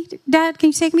take me? Dad, can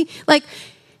you take me? Like,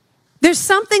 there's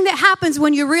something that happens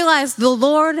when you realize the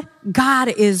Lord God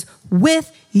is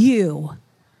with you.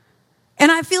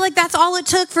 And I feel like that's all it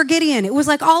took for Gideon. It was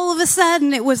like all of a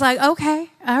sudden, it was like,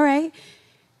 okay, all right.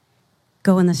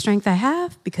 Go in the strength I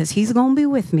have because he's going to be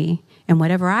with me. And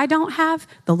whatever I don't have,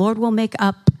 the Lord will make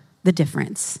up the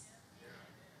difference.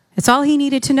 That's all he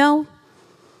needed to know.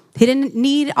 He didn't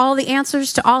need all the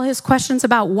answers to all his questions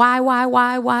about why.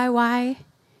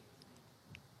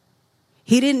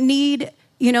 He didn't need,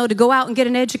 to go out and get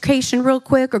an education real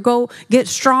quick or go get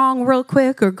strong real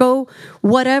quick or go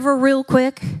whatever real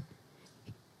quick.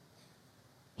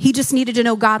 He just needed to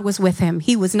know God was with him.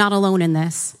 He was not alone in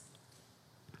this.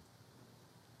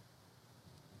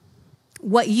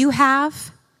 What you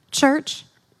have, church,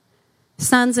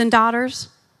 sons and daughters,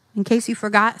 in case you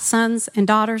forgot, sons and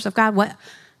daughters of God,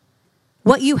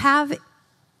 what you have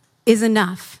is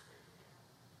enough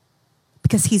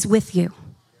because he's with you.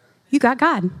 You got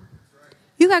God.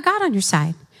 You got God on your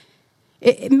side.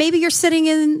 Maybe you're sitting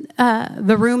in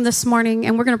the room this morning,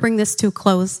 and we're going to bring this to a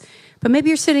close, but maybe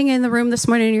you're sitting in the room this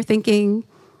morning and you're thinking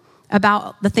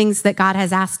about the things that God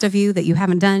has asked of you that you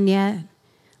haven't done yet,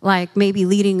 like maybe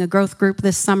leading a growth group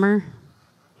this summer.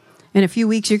 In a few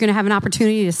weeks, you're going to have an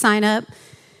opportunity to sign up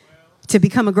to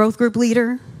become a growth group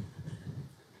leader.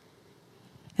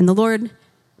 And the Lord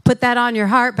put that on your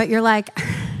heart, but you're like,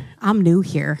 I'm new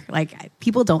here. Like,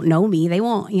 people don't know me. They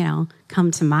won't, come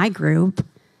to my group.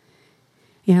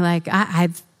 You're like,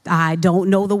 I don't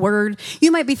know the word.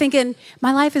 You might be thinking,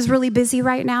 my life is really busy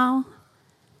right now.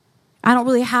 I don't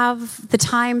really have the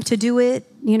time to do it,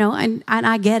 and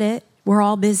I get it. We're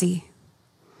all busy.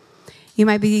 You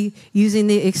might be using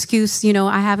the excuse,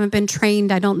 I haven't been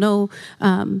trained. I don't know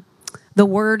the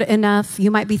word enough.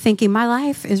 You might be thinking, my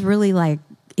life is really like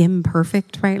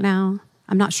imperfect right now.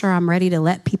 I'm not sure I'm ready to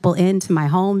let people into my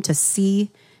home to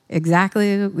see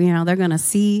exactly, they're going to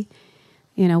see,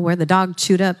 where the dog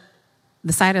chewed up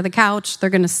the side of the couch. They're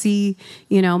going to see,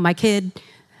 my kid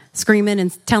screaming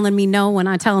and telling me no when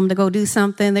I tell them to go do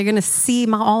something. They're going to see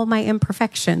all my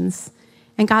imperfections.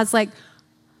 And God's like,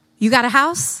 you got a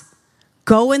house?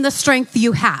 Go in the strength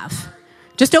you have.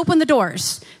 Just open the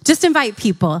doors. Just invite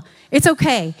people. It's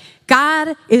okay.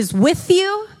 God is with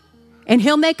you, and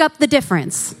he'll make up the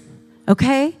difference.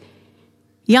 Okay?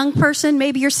 Young person,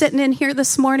 maybe you're sitting in here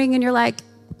this morning and you're like,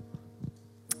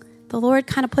 the Lord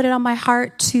kind of put it on my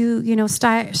heart to,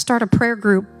 start a prayer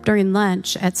group during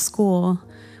lunch at school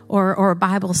or a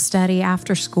Bible study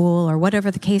after school or whatever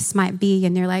the case might be.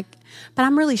 And you're like, but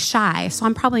I'm really shy, so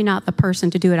I'm probably not the person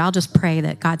to do it. I'll just pray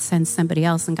that God sends somebody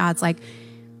else. And God's like,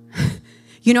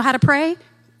 you know how to pray?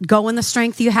 Go in the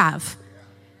strength you have.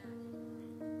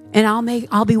 And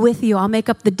I'll be with you. I'll make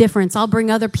up the difference. I'll bring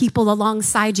other people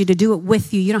alongside you to do it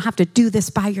with you. You don't have to do this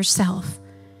by yourself.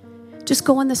 Just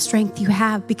go in the strength you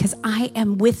have because I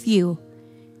am with you.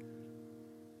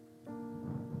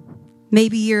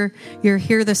 Maybe you're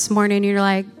here this morning and you're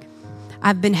like,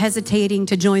 I've been hesitating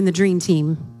to join the dream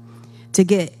team, to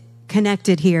get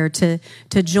connected here, to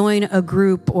join a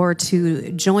group or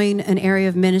to join an area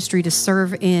of ministry to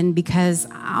serve in because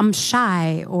I'm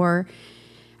shy or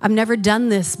I've never done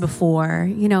this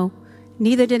before.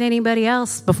 Neither did anybody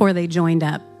else before they joined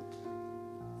up.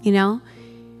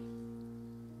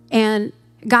 And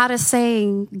God is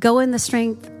saying, go in the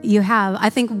strength you have. I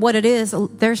think what it is,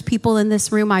 there's people in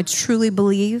this room, I truly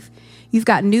believe, you've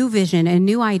got new vision and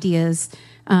new ideas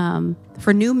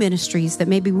for new ministries that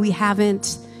maybe we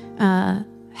haven't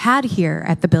had here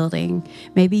at the building.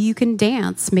 Maybe you can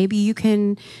dance. Maybe you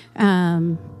can,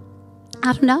 I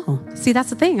don't know. See,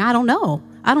 that's the thing. I don't know.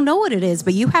 I don't know what it is,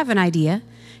 but you have an idea.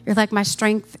 You're like, my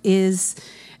strength is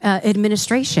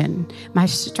administration. My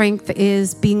strength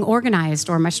is being organized,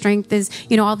 or my strength is,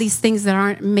 all these things that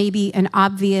aren't maybe an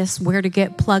obvious where to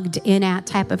get plugged in at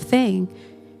type of thing.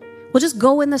 Well, just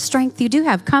go in the strength you do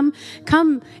have. Come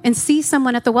and see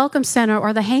someone at the Welcome Center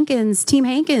or the Hankins, Team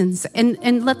Hankins,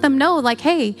 and let them know, like,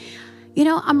 hey,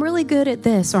 I'm really good at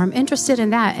this, or I'm interested in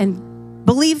that. And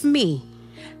believe me,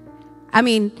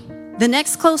 the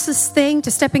next closest thing to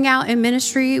stepping out in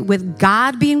ministry with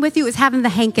God being with you is having the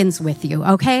Hankins with you,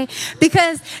 okay?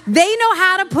 Because they know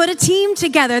how to put a team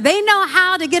together. They know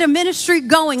how to get a ministry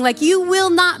going. Like, you will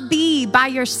not be by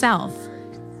yourself.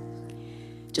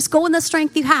 Just go in the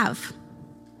strength you have.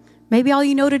 Maybe all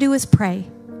you know to do is pray.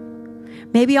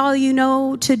 Maybe all you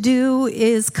know to do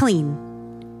is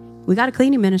clean. We got a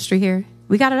cleaning ministry here.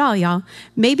 We got it all, y'all.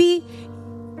 Maybe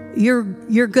you're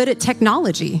good at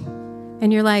technology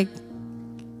and you're like,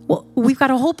 well, we've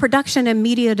got a whole production and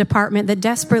media department that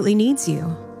desperately needs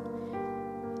you.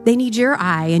 They need your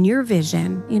eye and your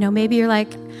vision. Maybe you're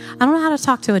like, I don't know how to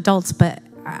talk to adults, but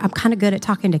I'm kind of good at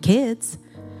talking to kids.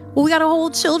 Well, we got a whole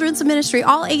children's ministry,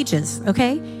 all ages,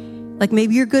 okay? Like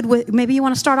maybe you're good with, maybe you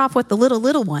want to start off with the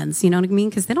little ones, you know what I mean?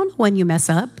 Because they don't know when you mess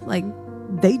up. Like,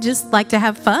 they just like to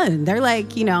have fun. They're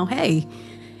like, hey,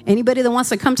 anybody that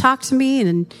wants to come talk to me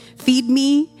and feed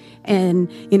me and,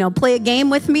 play a game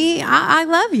with me, I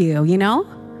love you,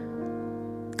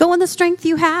 Go in the strength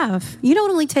you have. It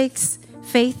only takes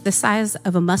faith the size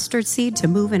of a mustard seed to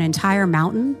move an entire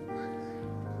mountain.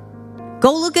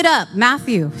 Go look it up,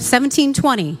 Matthew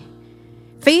 17:20.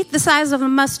 Faith the size of a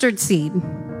mustard seed.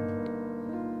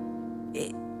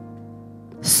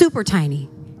 Super tiny.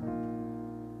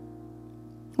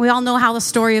 We all know how the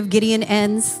story of Gideon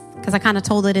ends, because I kind of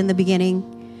told it in the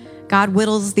beginning. God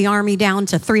whittles the army down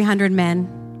to 300 men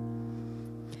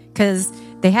because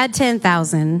they had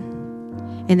 10,000.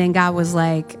 And then God was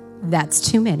like, that's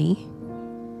too many.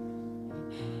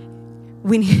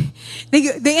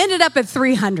 They ended up at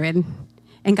 300.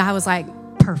 And God was like,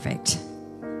 perfect.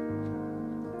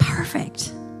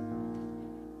 Perfect.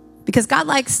 Because God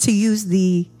likes to use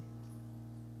the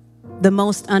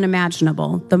most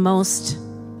unimaginable,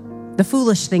 the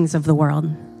foolish things of the world.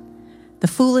 The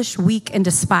foolish, weak, and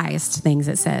despised things,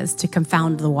 it says, to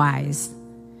confound the wise.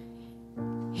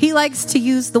 He likes to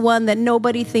use the one that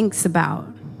nobody thinks about.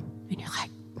 And you're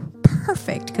like,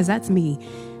 perfect, because that's me.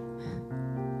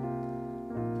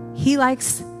 He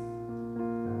likes,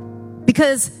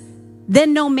 because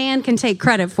then no man can take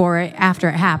credit for it after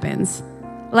it happens.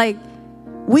 Like,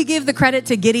 we give the credit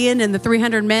to Gideon and the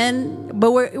 300 men,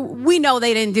 but we know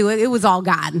they didn't do it. It was all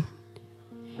God.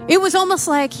 It was almost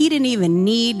like he didn't even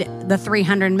need the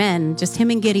 300 men, just him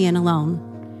and Gideon alone.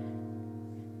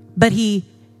 But he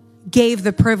gave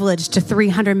the privilege to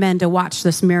 300 men to watch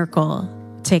this miracle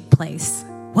take place.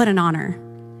 What an honor.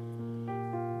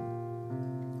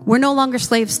 We're no longer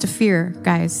slaves to fear,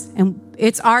 guys. And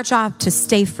it's our job to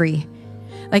stay free.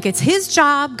 Like, it's his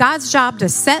job, God's job, to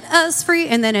set us free,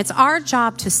 and then it's our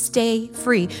job to stay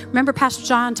free. Remember Pastor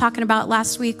John talking about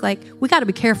last week? Like, we got to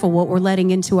be careful what we're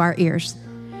letting into our ears.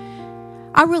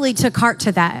 I really took heart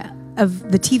to that,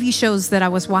 of the TV shows that I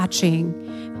was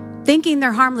watching, thinking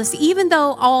they're harmless, even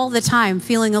though all the time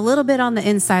feeling a little bit on the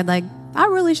inside, like, I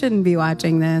really shouldn't be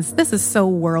watching this. This is so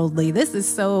worldly. This is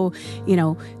so,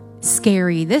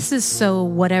 scary. This is so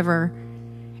whatever.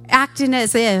 Acting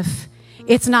as if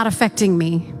it's not affecting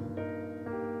me.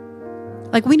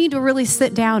 Like, we need to really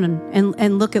sit down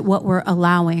and look at what we're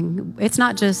allowing. It's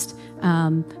not just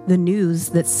the news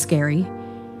that's scary.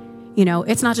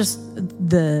 It's not just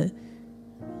the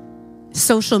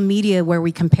social media where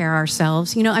we compare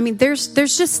ourselves.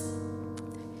 There's just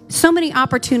so many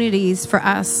opportunities for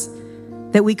us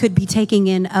that we could be taking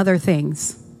in other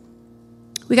things.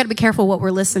 We got to be careful what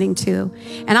we're listening to.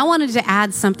 And I wanted to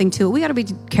add something to it. We got to be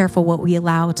careful what we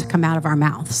allow to come out of our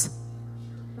mouths.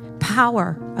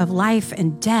 Power of life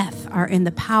and death are in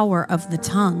the power of the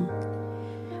tongue.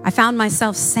 I found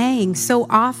myself saying so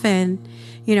often,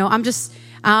 I'm just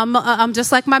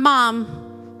like my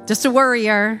mom, just a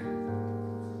worrier.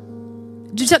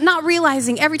 Just not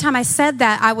realizing every time I said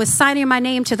that, I was signing my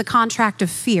name to the contract of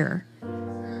fear.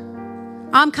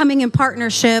 I'm coming in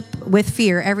partnership with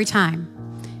fear every time.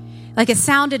 Like, it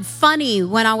sounded funny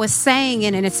when I was saying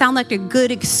it, and it sounded like a good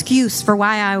excuse for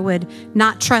why I would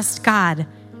not trust God.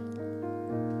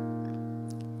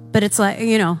 But it's like,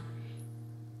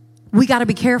 we got to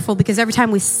be careful, because every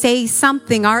time we say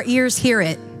something, our ears hear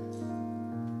it.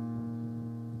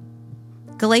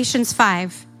 Galatians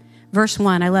 5, verse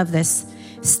 1, I love this.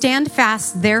 Stand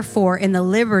fast, therefore, in the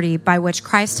liberty by which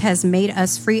Christ has made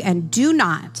us free, and do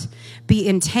not be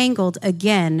entangled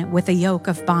again with a yoke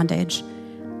of bondage.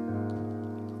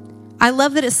 I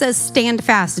love that it says stand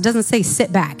fast. It doesn't say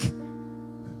sit back.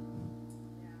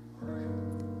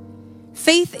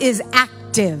 Faith is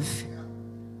active.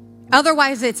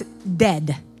 Otherwise, it's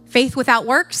dead. Faith without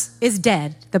works is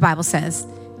dead, the Bible says.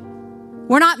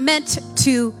 We're not meant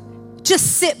to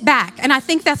just sit back. And I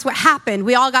think that's what happened.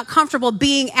 We all got comfortable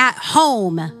being at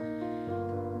home,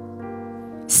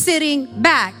 sitting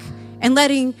back and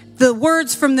letting the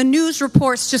words from the news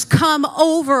reports just come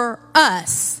over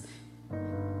us.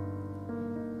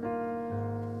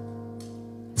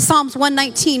 Psalms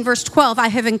 119, verse 12, I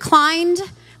have inclined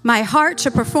my heart to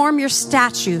perform your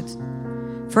statutes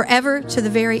forever to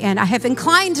the very end. I have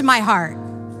inclined my heart.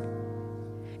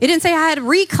 It didn't say I had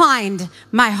reclined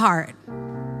my heart.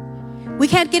 We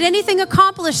can't get anything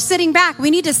accomplished sitting back. We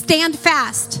need to stand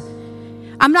fast.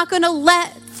 I'm not going to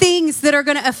let things that are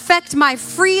going to affect my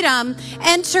freedom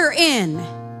enter in.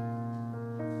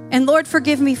 And Lord,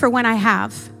 forgive me for when I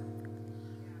have.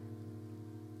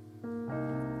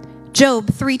 Job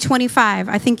 3:25,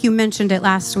 I think you mentioned it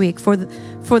last week. For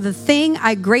the thing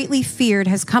I greatly feared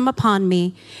has come upon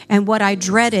me, and what I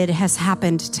dreaded has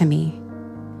happened to me.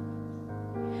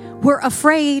 We're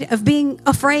afraid of being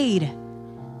afraid.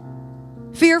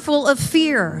 Fearful of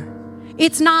fear.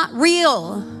 It's not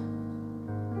real.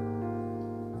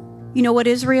 You know what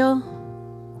is real?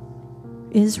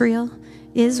 Israel,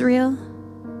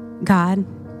 God,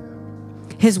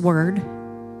 His word,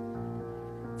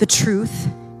 the truth.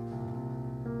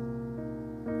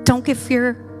 Don't give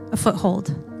fear a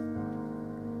foothold.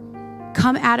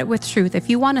 Come at it with truth. If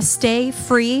you want to stay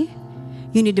free,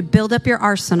 you need to build up your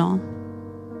arsenal.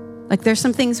 Like, there's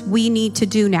some things we need to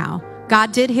do now.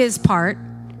 God did his part.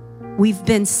 We've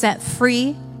been set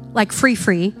free, like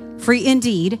free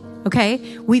indeed.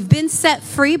 Okay. We've been set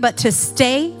free, but to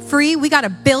stay free, we got to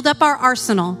build up our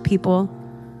arsenal, people.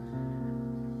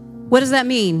 What does that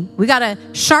mean? We got to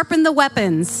sharpen the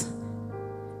weapons.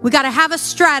 We got to have a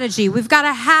strategy. We've got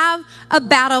to have a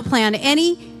battle plan.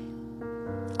 Any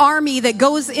army that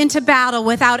goes into battle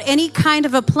without any kind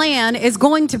of a plan is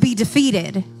going to be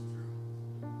defeated.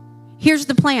 Here's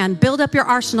the plan. Build up your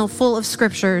arsenal full of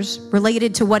scriptures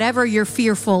related to whatever you're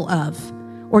fearful of,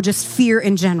 or just fear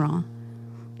in general.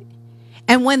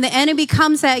 And when the enemy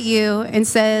comes at you and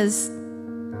says,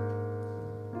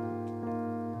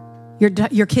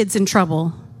 your kid's in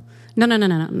trouble.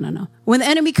 No. When the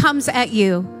enemy comes at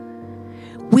you,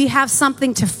 we have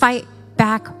something to fight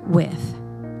back with.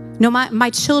 No, my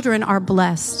children are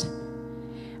blessed.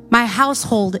 My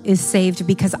household is saved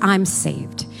because I'm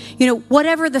saved. You know,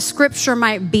 whatever the scripture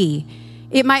might be,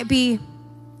 it might be,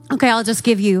 okay, I'll just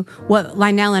give you what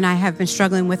Lionel and I have been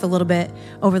struggling with a little bit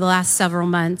over the last several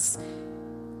months.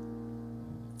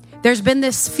 There's been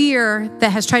this fear that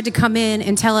has tried to come in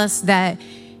and tell us that,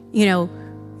 you know,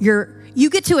 you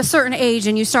get to a certain age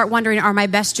and you start wondering, are my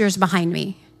best years behind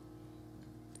me?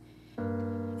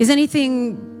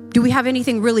 Do we have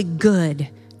anything really good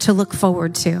to look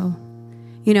forward to?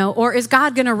 You know, or is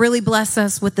God going to really bless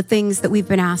us with the things that we've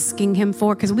been asking him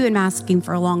for? Because we've been asking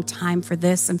for a long time for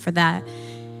this and for that.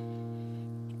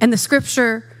 And the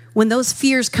scripture, when those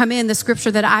fears come in, the scripture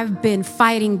that I've been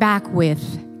fighting back with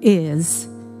is,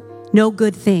 no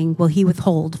good thing will he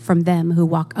withhold from them who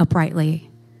walk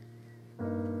uprightly.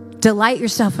 Delight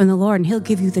yourself in the Lord and he'll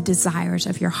give you the desires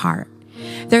of your heart.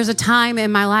 There's a time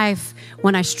in my life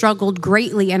when I struggled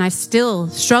greatly, and I still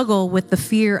struggle with the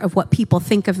fear of what people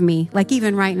think of me, like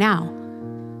even right now.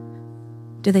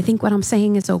 Do they think what I'm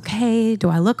saying is okay? Do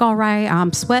I look all right?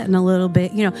 I'm sweating a little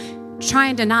bit, you know,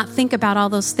 trying to not think about all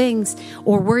those things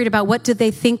or worried about what did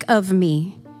they think of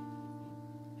me.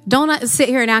 Don't sit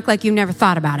here and act like you never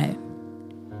thought about it.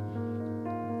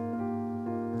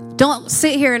 Don't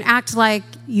sit here and act like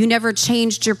you never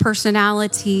changed your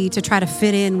personality to try to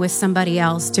fit in with somebody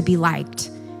else to be liked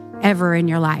ever in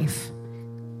your life.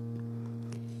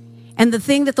 And the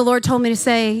thing that the Lord told me to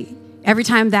say every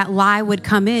time that lie would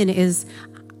come in is,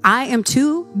 I am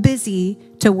too busy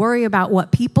to worry about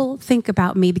what people think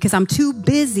about me because I'm too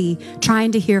busy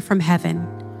trying to hear from heaven.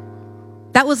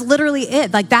 That was literally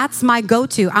it. Like, that's my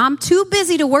go-to. I'm too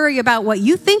busy to worry about what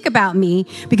you think about me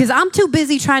because I'm too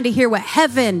busy trying to hear what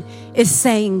heaven is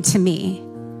saying to me.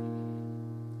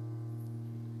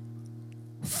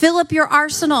 Fill up your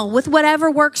arsenal with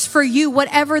whatever works for you,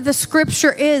 whatever the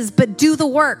scripture is, but do the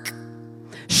work.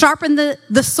 Sharpen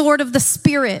the sword of the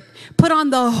Spirit. Put on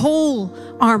the whole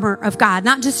armor of God,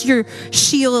 not just your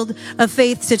shield of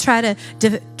faith to try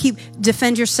to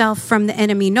defend yourself from the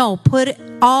enemy. No, put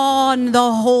on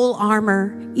the whole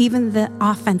armor, even the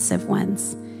offensive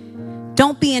ones.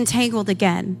 Don't be entangled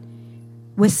again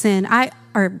with sin,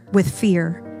 or with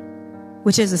fear,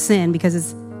 which is a sin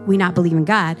because we not believe in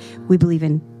God, we believe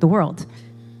in the world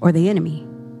or the enemy.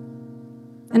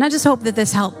 And I just hope that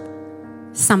this helped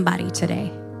somebody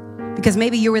today. Because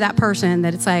maybe you were that person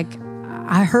that it's like,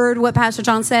 I heard what Pastor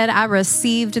John said. I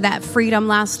received that freedom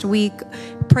last week,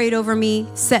 prayed over me,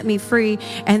 set me free.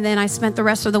 And then I spent the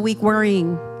rest of the week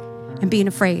worrying and being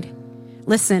afraid.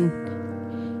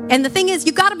 Listen. And the thing is,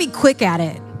 you got to be quick at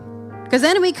it. Because the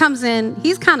enemy comes in,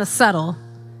 he's kind of subtle.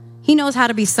 He knows how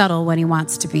to be subtle when he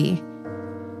wants to be.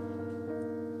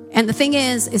 And the thing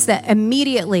is that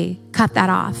immediately cut that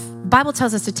off. The Bible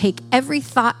tells us to take every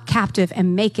thought captive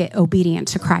and make it obedient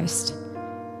to Christ.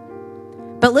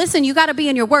 But listen, you got to be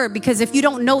in your word, because if you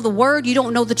don't know the word, you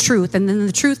don't know the truth, and then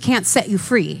the truth can't set you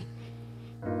free.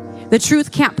 The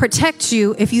truth can't protect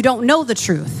you if you don't know the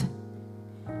truth.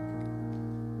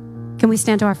 Can we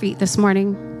stand to our feet this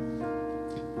morning?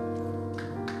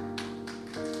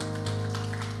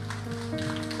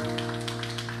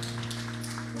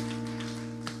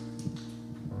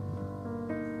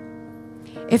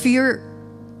 If you're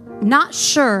not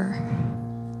sure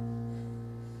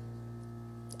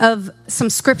of some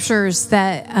scriptures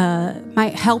that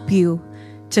might help you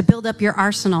to build up your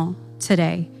arsenal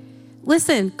today,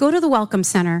 listen, go to the Welcome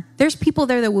Center. There's people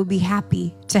there that would be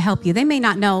happy to help you. They may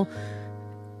not know.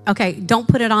 Okay, don't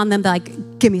put it on them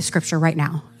like, give me a scripture right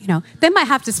now. You know, they might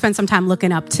have to spend some time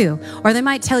looking up too, or they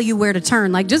might tell you where to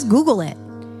turn. Like, just Google it.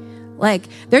 Like,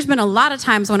 there's been a lot of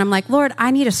times when I'm like, Lord,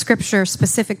 I need a scripture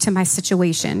specific to my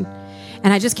situation.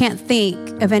 And I just can't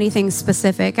think of anything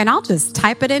specific. And I'll just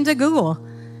type it into Google.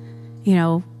 You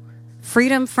know,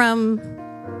 freedom from,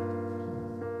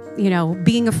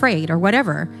 being afraid or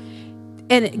whatever.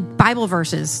 And Bible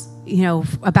verses,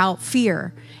 about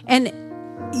fear. And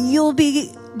you'll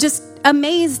be just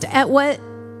amazed at what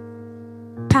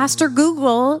Pastor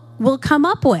Google will come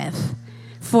up with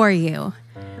for you.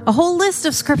 A whole list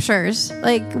of scriptures.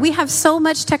 Like, we have so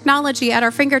much technology at our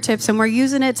fingertips, and we're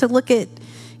using it to look at,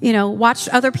 watch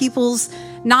other people's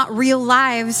not real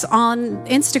lives on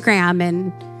Instagram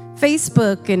and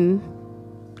Facebook. And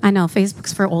I know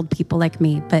Facebook's for old people like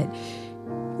me, but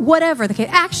whatever the case.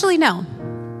 Actually, no.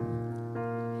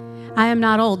 I am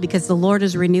not old because the Lord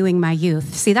is renewing my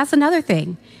youth. See, that's another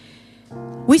thing.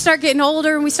 We start getting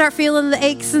older and we start feeling the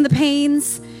aches and the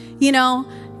pains,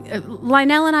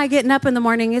 Lionel and I getting up in the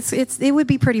morning, it would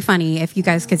be pretty funny if you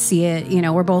guys could see it. You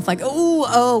know, we're both like,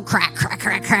 oh, crack, crack,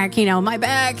 crack, crack, you know, my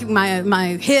back,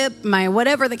 my hip, my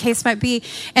whatever the case might be.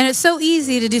 And it's so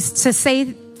easy to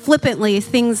say flippantly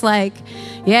things like,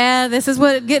 yeah, this is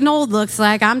what getting old looks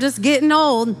like. I'm just getting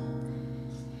old.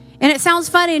 And it sounds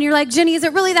funny. And you're like, Ginny, is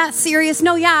it really that serious?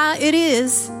 No, yeah, it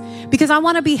is. Because I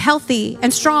want to be healthy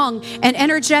and strong and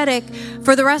energetic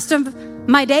for the rest of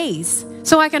my days,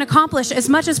 so I can accomplish as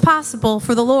much as possible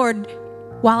for the Lord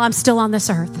while I'm still on this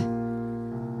earth.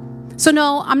 So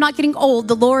no, I'm not getting old.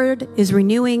 The Lord is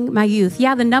renewing my youth.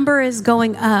 Yeah, the number is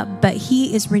going up, but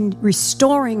he is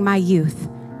restoring my youth.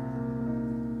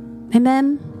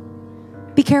 Amen.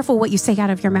 Be careful what you say out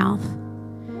of your mouth.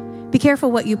 Be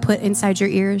careful what you put inside your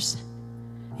ears.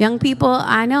 Young people,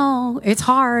 I know it's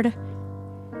hard.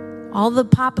 All the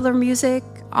popular music,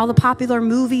 all the popular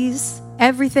movies,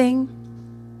 everything.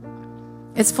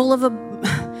 It's full of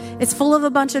a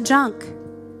bunch of junk.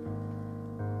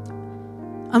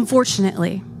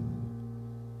 Unfortunately.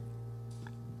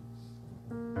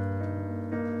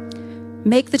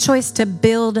 Make the choice to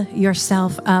build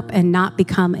yourself up and not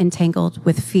become entangled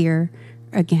with fear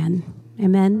again.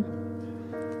 Amen.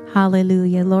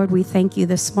 Hallelujah. Lord, we thank you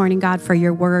this morning, God, for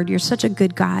your word. You're such a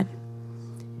good God.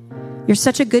 You're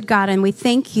such a good God, and we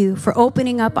thank you for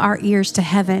opening up our ears to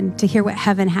heaven to hear what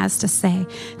heaven has to say.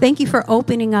 Thank you for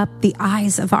opening up the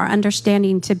eyes of our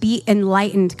understanding to be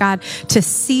enlightened, God, to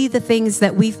see the things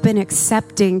that we've been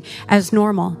accepting as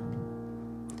normal.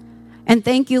 And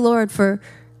thank you, Lord, for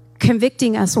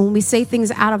convicting us when we say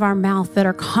things out of our mouth that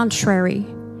are contrary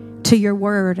to your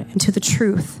word and to the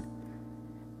truth.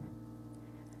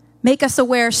 Make us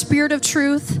aware. Spirit of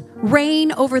truth,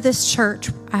 reign over this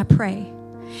church, I pray.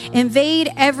 Invade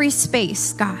every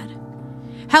space, God.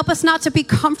 Help us not to be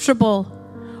comfortable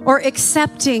or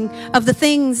accepting of the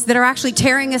things that are actually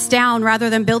tearing us down rather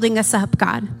than building us up,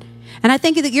 God. And I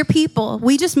thank you that your people,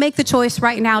 we just make the choice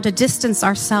right now to distance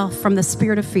ourselves from the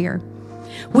spirit of fear.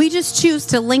 We just choose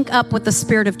to link up with the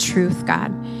spirit of truth,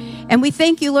 God. And we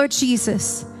thank you, Lord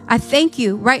Jesus. I thank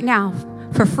you right now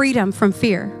for freedom from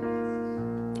fear.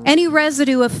 Any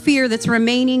residue of fear that's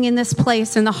remaining in this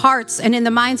place, in the hearts and in the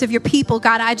minds of your people,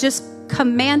 God, I just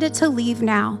command it to leave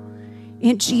now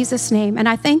in Jesus' name. And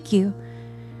I thank you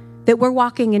that we're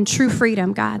walking in true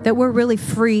freedom, God, that we're really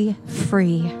free.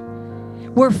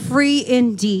 We're free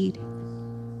indeed.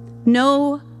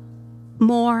 No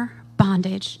more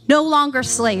bondage, no longer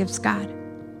slaves, God.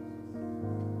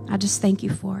 I just thank you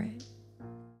for it.